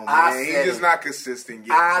alone, man. He's just not consistent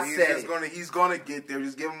yet. He's gonna get there.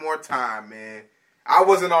 Just give him more time, man. I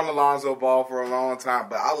wasn't on Lonzo Ball for a long time,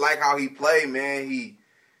 but I like how he played, man.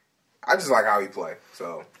 I just like how he played.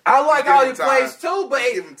 So I like how he plays too, but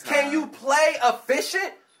can you play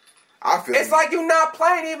efficient? It's like you're not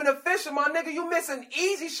playing even efficient, my nigga. You missing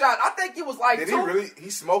easy shot. I think he was like Did he really?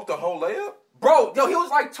 He smoked the whole layup? Bro, he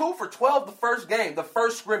was like 2 for 12 the first game. The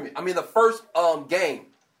first scrimmage. I mean, the first game.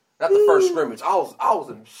 Not the first scrimmage. I was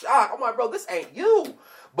in shock. I'm like, bro, this ain't you.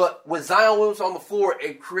 But with Zion Williamson on the floor,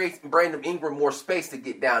 it creates Brandon Ingram more space to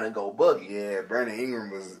get down and go boogie. Yeah, Brandon Ingram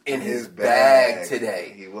was in his bag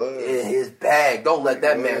today. He was. In his bag. Don't let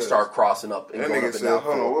that man start crossing up and going up and down.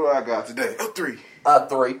 Hold on, what do I got today? A 3. A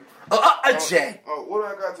 3. A J. What do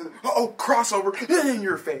I got today? Crossover in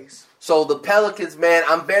your face. So the Pelicans, man,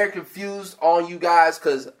 I'm very confused on you guys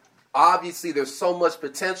because obviously there's so much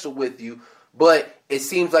potential with you, but it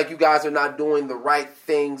seems like you guys are not doing the right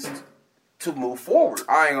things to move forward.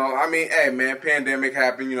 Hey man, pandemic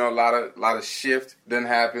happened, a lot of shift didn't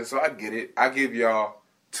happen, so I get it. I give y'all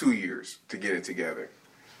 2 years to get it together.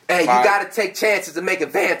 Hey, you gotta take chances and make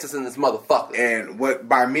advances in this motherfucker. And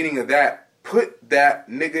by meaning of that, put that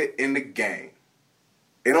nigga in the game.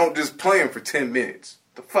 And don't just play him for 10 minutes.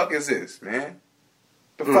 The fuck is this, man?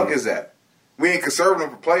 The fuck is that? We ain't conserving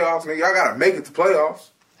him for playoffs, nigga. Y'all gotta make it to playoffs.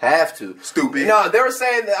 Have to. Stupid. No, they were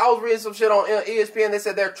saying that I was reading some shit on ESPN. They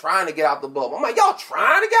said they're trying to get out the bubble. I'm like, y'all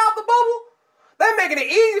trying to get out the bubble? They're making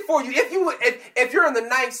it easy for you. If you're in the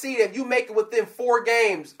 9th seed, if you make it within 4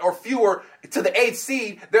 games or fewer to the 8th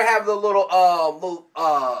seed, they're having a little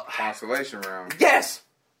consolation round. Yes.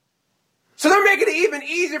 So they're making it even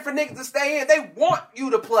easier for niggas to stay in. They want you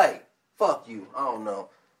to play. Fuck you. I don't know.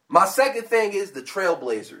 My second thing is the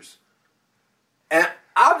Trailblazers. And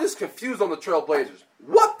I'm just confused on the Trailblazers.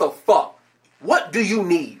 What the fuck? What do you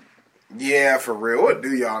need? Yeah, for real. What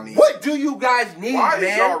do y'all need? What do you guys need, Why man?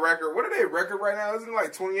 is y'all record? What are they record right now? Isn't it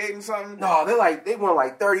like 28 and something? No, they won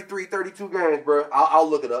like 33, 32 games, bro. I'll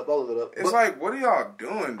look it up. It's like, what are y'all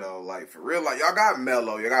doing though? Like for real, like y'all got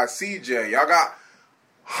Melo, y'all got CJ, y'all got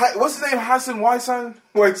what's his name? Hassan Whiteside?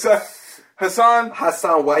 Hassan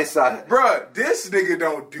Whiteside. Bruh, this nigga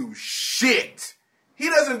don't do shit. He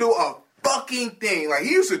doesn't do a fucking thing. Like,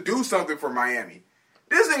 he used to do something for Miami.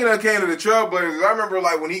 This nigga done came to the Trailblazers. I remember,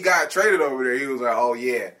 like, when he got traded over there, he was like, oh,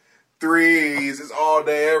 yeah, threes, it's all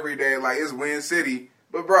day, every day. Like, it's Win City.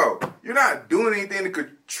 But, bro, you're not doing anything to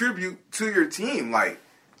contribute to your team. Like,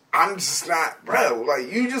 I'm just not, bro.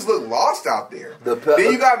 Like, you just look lost out there.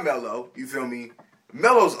 Then you got Melo, you feel me?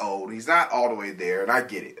 Melo's old. He's not all the way there, and I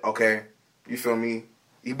get it, okay? You feel me?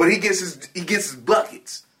 But he gets his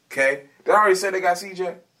buckets. Okay? They already said they got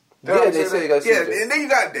CJ. They said they got CJ. Yeah, and then you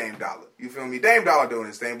got Dame Dollar. You feel me? Dame Dollar doing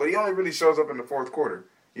his thing, but he only really shows up in the fourth quarter.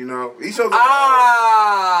 You know, he shows up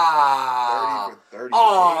 30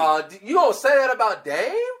 for 30. You don't say that about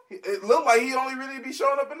Dame? It looked like he only really be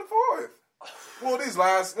showing up in the fourth. Well, this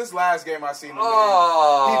last game I seen him in,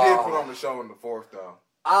 he did put on the show in the fourth though.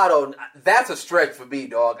 That's a stretch for me,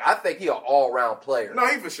 dog. I think he an all-round player. No,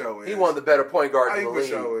 he for sure is. He one of the better point guards in the league.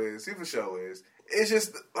 He for sure is. It's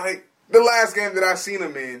just, like, the last game that I seen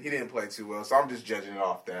him in, he didn't play too well, so I'm just judging it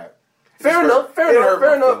off that. Fair enough.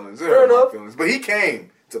 But he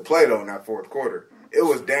came to play, though, in that fourth quarter. It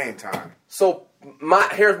was Dame time. So,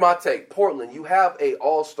 here's my take. Portland, you have a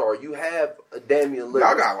all-star. You have a Damian Lillard.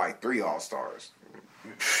 Y'all got, like, 3 all-stars.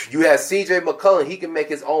 You have C.J. McCollum. He can make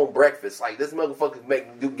his own breakfast. Like, this motherfucker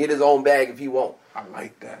can get his own bag if he want. I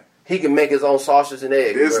like that. He can make his own sausage and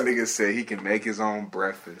eggs. This nigga said he can make his own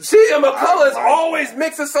breakfast. C.J. McCollum is always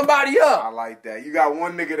mixing somebody up. I like that. You got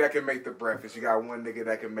one nigga that can make the breakfast. You got one nigga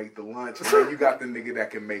that can make the lunch. And then you got the nigga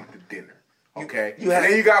that can make the dinner. Okay? And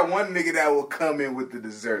then you got one nigga that will come in with the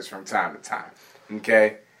desserts from time to time.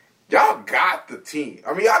 Okay? Y'all got the team.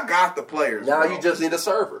 I mean, y'all got the players. Now you just need a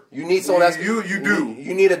server. You need someone that's you do.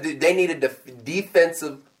 You need they need a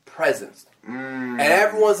defensive presence. And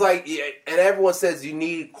everyone's like, and everyone says you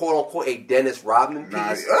need quote unquote a Dennis Rodman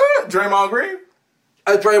piece. Draymond Green.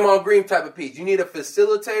 A Draymond Green type of piece. You need a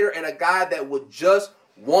facilitator and a guy that would just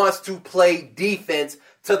wants to play defense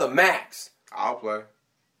to the max. I'll play.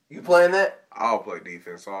 You playing that? I'll play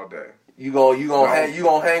defense all day. You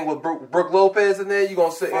gonna hang with Brook Lopez and then you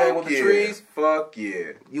gonna hang with the trees? Fuck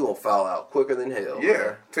yeah. You gonna foul out quicker than hell. Yeah,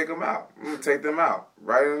 man. take them out. I'm gonna take them out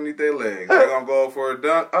right underneath their legs. They're gonna go for a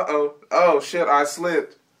dunk. Oh shit, I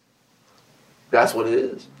slipped. That's what it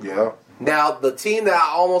is. Yeah. Now the team that I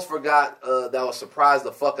almost forgot that was surprised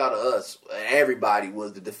the fuck out of us, everybody,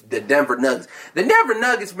 was the Denver Nuggets. The Denver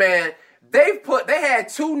Nuggets, man, they had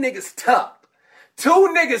 2 niggas tucked.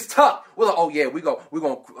 2 niggas tucked. We're like, oh yeah, we're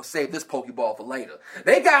gonna save this Pokeball for later.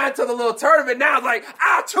 They got into the little tournament now. It's like,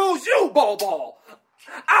 I choose you, Ball.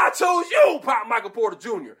 I choose you, Michael Porter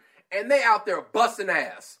Jr. And they out there busting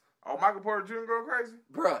ass. Oh, Michael Porter Jr. go crazy?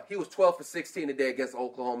 Bruh, he was 12 for 16 today against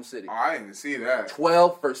Oklahoma City. Oh, I didn't even see that.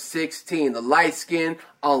 12 for 16. The light skin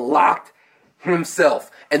unlocked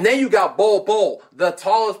himself. And then you got Bol, the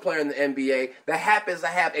tallest player in the NBA, that happens to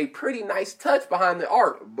have a pretty nice touch behind the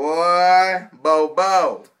arc. Boy,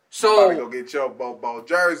 Bo. So, about to go get your Bo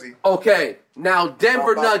jersey. Okay, now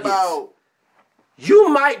Denver Nuggets. You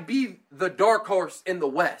might be the dark horse in the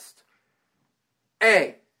West.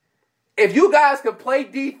 Hey, if you guys can play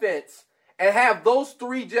defense and have those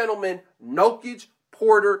 3 gentlemen, Jokic,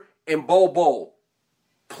 Porter, and Bol,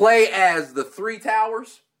 play as the 3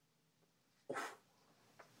 towers,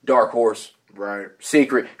 dark horse. Right.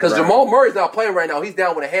 Secret. Because Jamal Murray's not playing right now. He's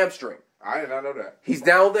down with a hamstring. I did not know that. He's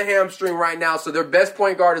down with a hamstring right now, so their best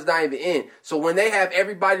point guard is not even in. So when they have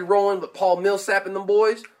everybody rolling with Paul Millsap and them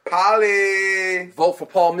boys, vote for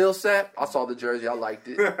Paul Millsap. I saw the jersey. I liked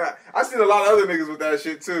it. I seen a lot of other niggas with that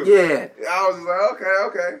shit, too. Yeah. I was just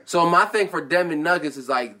like, okay. So my thing for Denver Nuggets is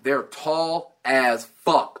like, they're tall as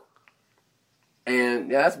fuck.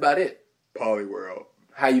 And yeah, that's about it. Pauly World.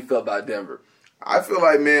 How you feel about Denver? I feel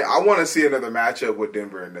like, man, I want to see another matchup with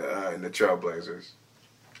Denver and the Trailblazers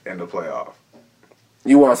in the playoff.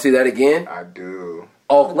 You want to see that again? I do.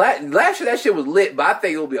 Oh, last year that shit was lit, but I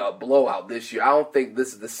think it'll be a blowout this year. I don't think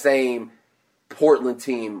this is the same Portland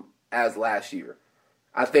team as last year.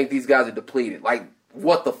 I think these guys are depleted. Like,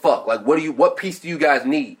 what the fuck? Like, what piece do you guys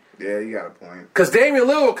need? Yeah, you got a point. Because Damian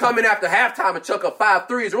Lillard will come in after halftime and chuck up 5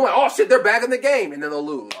 threes. And we're like, oh shit, they're back in the game. And then they'll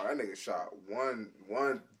lose. Oh, that nigga shot one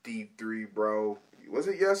deep 3, bro. Was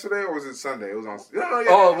it yesterday or was it Sunday? It was on.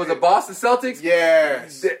 Was it Boston Celtics?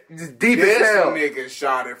 Yes. Deep as hell. This nigga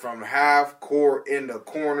shot it from half court in the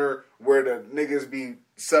corner where the niggas be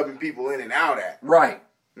subbing people in and out at. Right.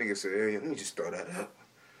 Nigga said, hey, let me just throw that up.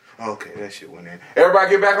 Okay, that shit went in.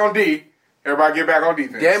 Everybody get back on D. Everybody get back on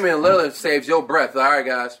defense. Damian Lillard saves your breath. All right,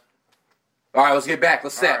 guys. All right, let's get back.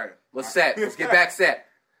 Let's set. All right. Let's set. Let's get back set.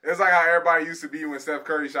 It's like how everybody used to be when Steph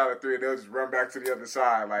Curry shot a three, they'll just run back to the other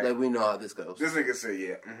side. Like Let we know how this goes. this nigga said,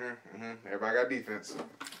 yeah, everybody got defense.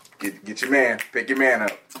 Get your man. Pick your man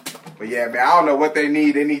up. But yeah, man, I don't know what they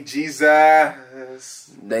need. They need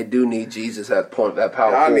Jesus. They do need Jesus at point that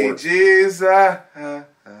power I forward. need Jesus.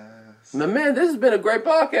 But man, this has been a great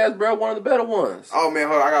podcast, bro. One of the better ones. Oh man,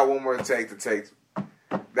 hold on. I got one more take.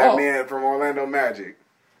 That man from Orlando Magic.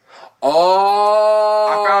 Oh.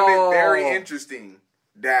 I found it very interesting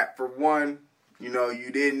that, for one, you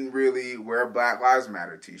didn't really wear a Black Lives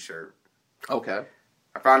Matter t-shirt. Okay.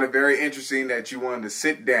 I found it very interesting that you wanted to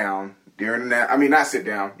sit down during not sit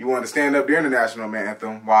down. You wanted to stand up during the national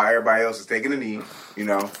anthem while everybody else is taking a knee.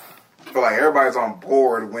 I feel like everybody's on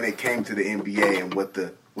board when it came to the NBA and what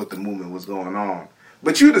the movement was going on.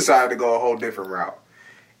 But you decided to go a whole different route.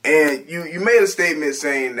 And you made a statement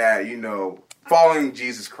saying that, following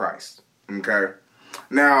Jesus Christ. Okay?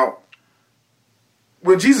 Now,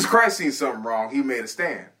 when Jesus Christ seen something wrong, he made a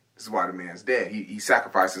stand. This is why the man's dead. He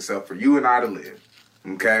sacrificed himself for you and I to live.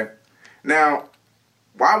 Okay? Now,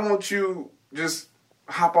 why won't you just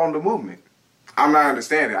hop on the movement? I'm not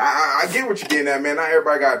understanding. I get what you're getting at, man. Not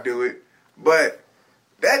everybody got to do it. But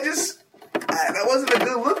that wasn't a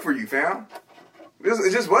good look for you, fam.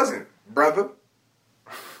 It just wasn't, brother.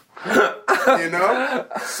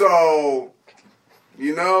 So,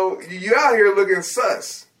 you out here looking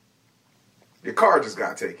sus. Your car just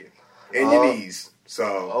got taken. And your knees.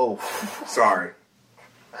 So, sorry.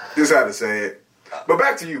 Just had to say it. But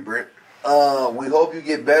back to you, Brent. We hope you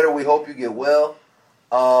get better. We hope you get well.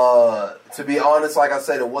 To be honest, like I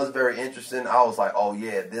said, it was very interesting. I was like, oh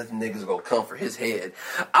yeah, this nigga's gonna come for his head.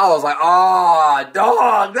 I was like, oh,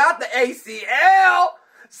 dog, not the ACL.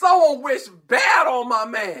 Someone wish bad on my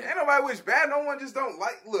man. Ain't nobody wish bad. No one just don't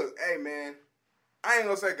like. Look, hey man, I ain't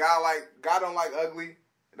gonna say God don't like ugly.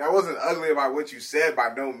 That wasn't ugly about what you said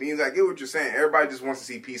by no means. I get what you're saying. Everybody just wants to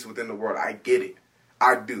see peace within the world. I get it.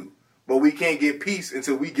 I do. But we can't get peace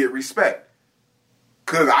until we get respect.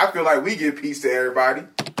 Because I feel like we give peace to everybody,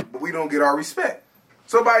 but we don't get our respect.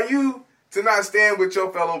 So by you to not stand with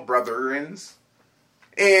your fellow brethrens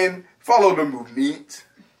and follow the movement,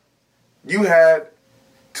 you had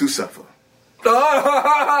to suffer.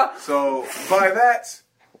 So by that,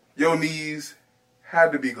 your knees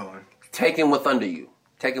had to be gone. Taken with under you.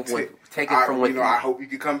 Taken from within. I hope you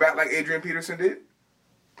can come back like Adrian Peterson did.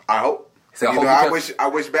 I hope. So I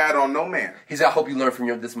wish bad on no man. He said, I hope you learn from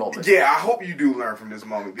this moment. Yeah, I hope you do learn from this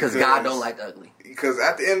moment. Because God don't like ugly. Because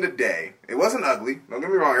at the end of the day, it wasn't ugly. Don't get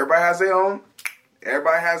me wrong. Everybody has their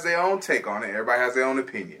own take on it. Everybody has their own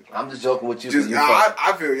opinion. I'm just joking with you.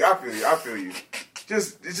 I feel you. It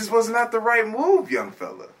just was not the right move, young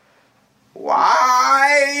fella.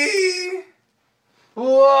 Why?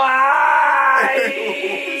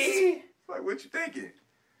 Like, what you thinking?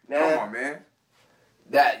 Come on, man.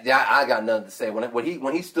 I got nothing to say. When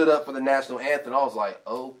he stood up for the national anthem, I was like,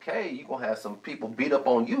 okay, you gonna have some people beat up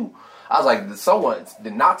on you. I was like, someone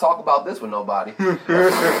did not talk about this with nobody. I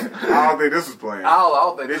don't think this was playing. I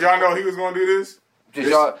don't think. Did y'all know he was gonna do this?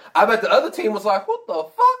 I bet the other team was like, what the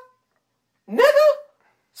fuck, nigga?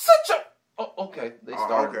 Such a. Oh, okay, they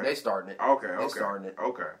started. Okay. They starting it. Okay. Starting it.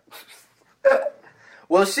 Okay.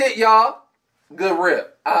 Well, shit, y'all. Good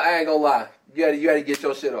rip. I ain't gonna lie. You gotta get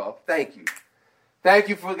your shit off. Thank you. Thank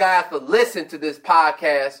you for guys for listening to this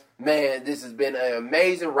podcast. Man, this has been an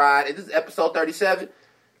amazing ride. Is this episode 37?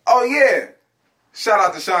 Oh, yeah. Shout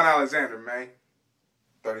out to Sean Alexander, man.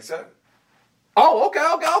 37. Oh, okay.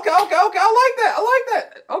 I like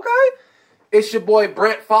that. Okay. It's your boy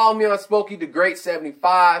Brent. Follow me on Smokey the Great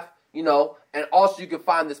 75, and also you can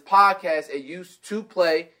find this podcast at Used to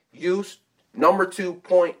Play, Used #2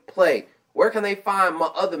 Point Play. Where can they find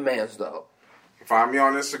my other mans, though? Find me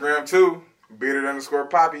on Instagram, too.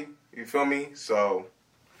 Bearded_Poppy. You feel me? So,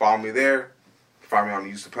 follow me there. Find me on the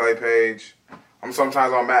Used to Play page. I'm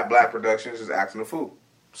sometimes on Matt Black Productions, just acting a fool.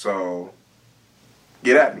 So,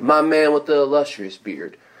 get at me. My man with the illustrious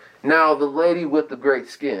beard. Now, the lady with the great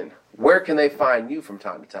skin. Where can they find you from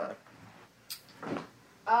time to time?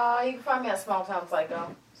 You can find me at Small Town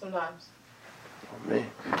Psycho sometimes. Oh,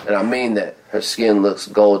 man. And I mean that. Her skin looks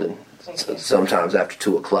golden sometimes after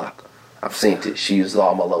 2 o'clock. I've seen it. She uses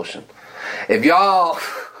all my lotion. If y'all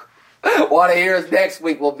Want to hear us next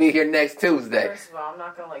week? We'll be here next Tuesday. First of all, I'm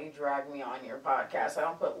not gonna let you drag me on your podcast. I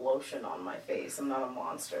don't put lotion on my face. I'm not a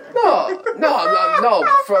monster. No,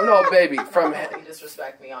 baby. From You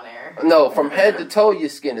disrespect me on air. from head to toe, your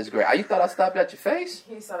skin is great. You thought I stopped at your face?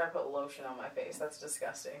 He said I put lotion on my face. That's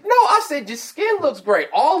disgusting. No, I said your skin looks great.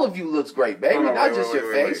 All of you looks great, baby. Hold on, Not wait, just wait,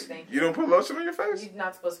 your wait, face. Thank You don't put lotion on your face? You're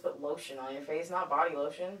not supposed to put lotion on your face, not body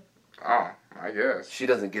lotion. Oh, I guess. She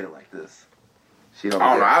doesn't get it like this. She I don't. don't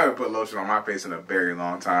know. get it. I haven't put lotion on my face in a very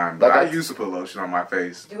long time. But Like I used to put lotion on my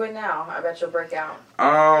face. Do it now. I bet you'll break out.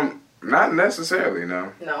 Not necessarily,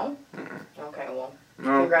 no. No? Okay, well.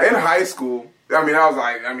 No. In Congratulations. high school,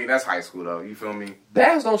 that's high school though. You feel me?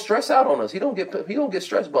 Bags don't stress out on us. He don't get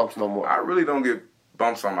stress bumps no more. I really don't get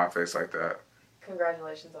bumps on my face like that.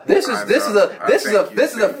 Congratulations on This that.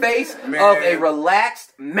 is a face Man. of a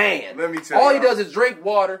relaxed man. Let me tell All you. he does is drink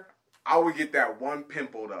water. I would get that one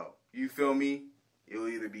pimple though. You feel me? It'll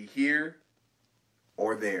either be here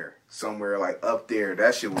or there. Somewhere like up there.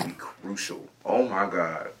 That shit would be crucial. Oh my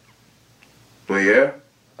god. But yeah.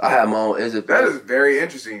 I have my own. That is very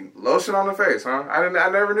interesting. Lotion on the face, huh? I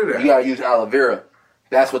never knew that. You gotta use aloe vera.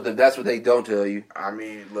 That's what they don't tell you. I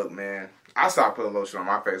mean, look, man. I stopped putting lotion on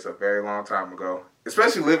my face a very long time ago.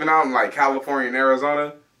 Especially living out in like California and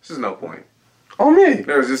Arizona. There's just no point. On me.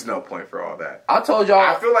 There's just no point for all that. I told y'all.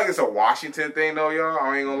 I feel like it's a Washington thing though, y'all.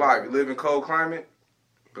 I ain't gonna lie. If you live in cold climate,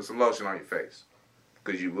 put some lotion on your face.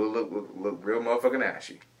 Because you will look real motherfucking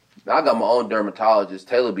ashy. I got my own dermatologist.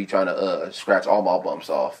 Taylor be trying to scratch all my bumps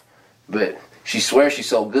off. But she swears she's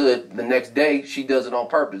so good, the next day she does it on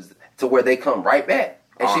purpose to where they come right back.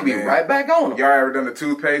 And Oh, she be man. right back on them. Y'all ever done the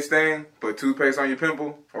toothpaste thing? Put toothpaste on your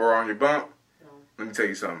pimple or on your bump? No. Let me tell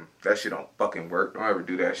you something. That shit don't fucking work. Don't ever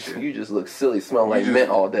do that shit. You just look silly, smell like You just- mint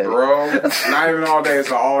all day. Bro, not even all day. It's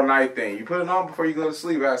an all night thing. You put it on before you go to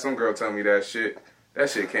sleep. I had some girl tell me that shit. That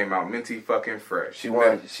shit came out minty fucking fresh. She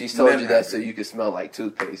told you that so you could smell like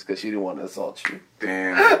toothpaste because she didn't want to assault you.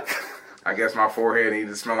 Damn. I guess my forehead needed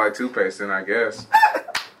to smell like toothpaste then, I guess.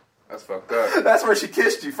 That's fucked up. That's where she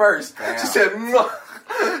kissed you first. Damn. She said,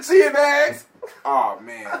 "Mwah. See you, Bags." Oh,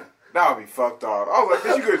 man. That would be fucked up. I was like,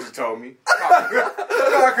 bitch, you could have just told me.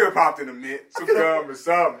 I could have popped in a mint, some gum or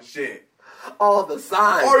something, shit. All the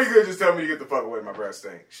signs. Or you could just tell me to get the fuck away my breath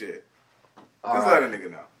stink. Shit. All Just right. let a nigga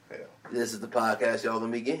know. Hell. This is the podcast y'all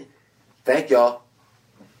gonna begin. Thank y'all.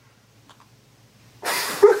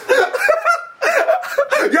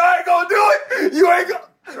 Y'all ain't gonna do it. You ain't gonna.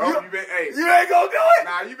 No, you been, hey. You ain't gonna do it.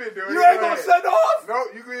 Nah, you been doing it. You ain't Go gonna ahead. shut off. No,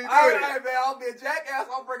 you can do All it. right, man. I'll be a jackass.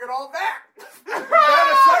 I'll bring it all back.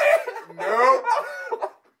 No.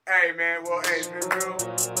 Hey, man. Well, hey, it's been real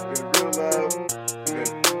love.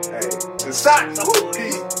 Hey, the socks.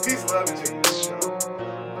 Peace, love, and chicken.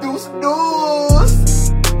 Deuce, deuce.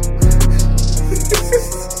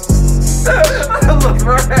 I look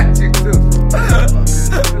right at you too.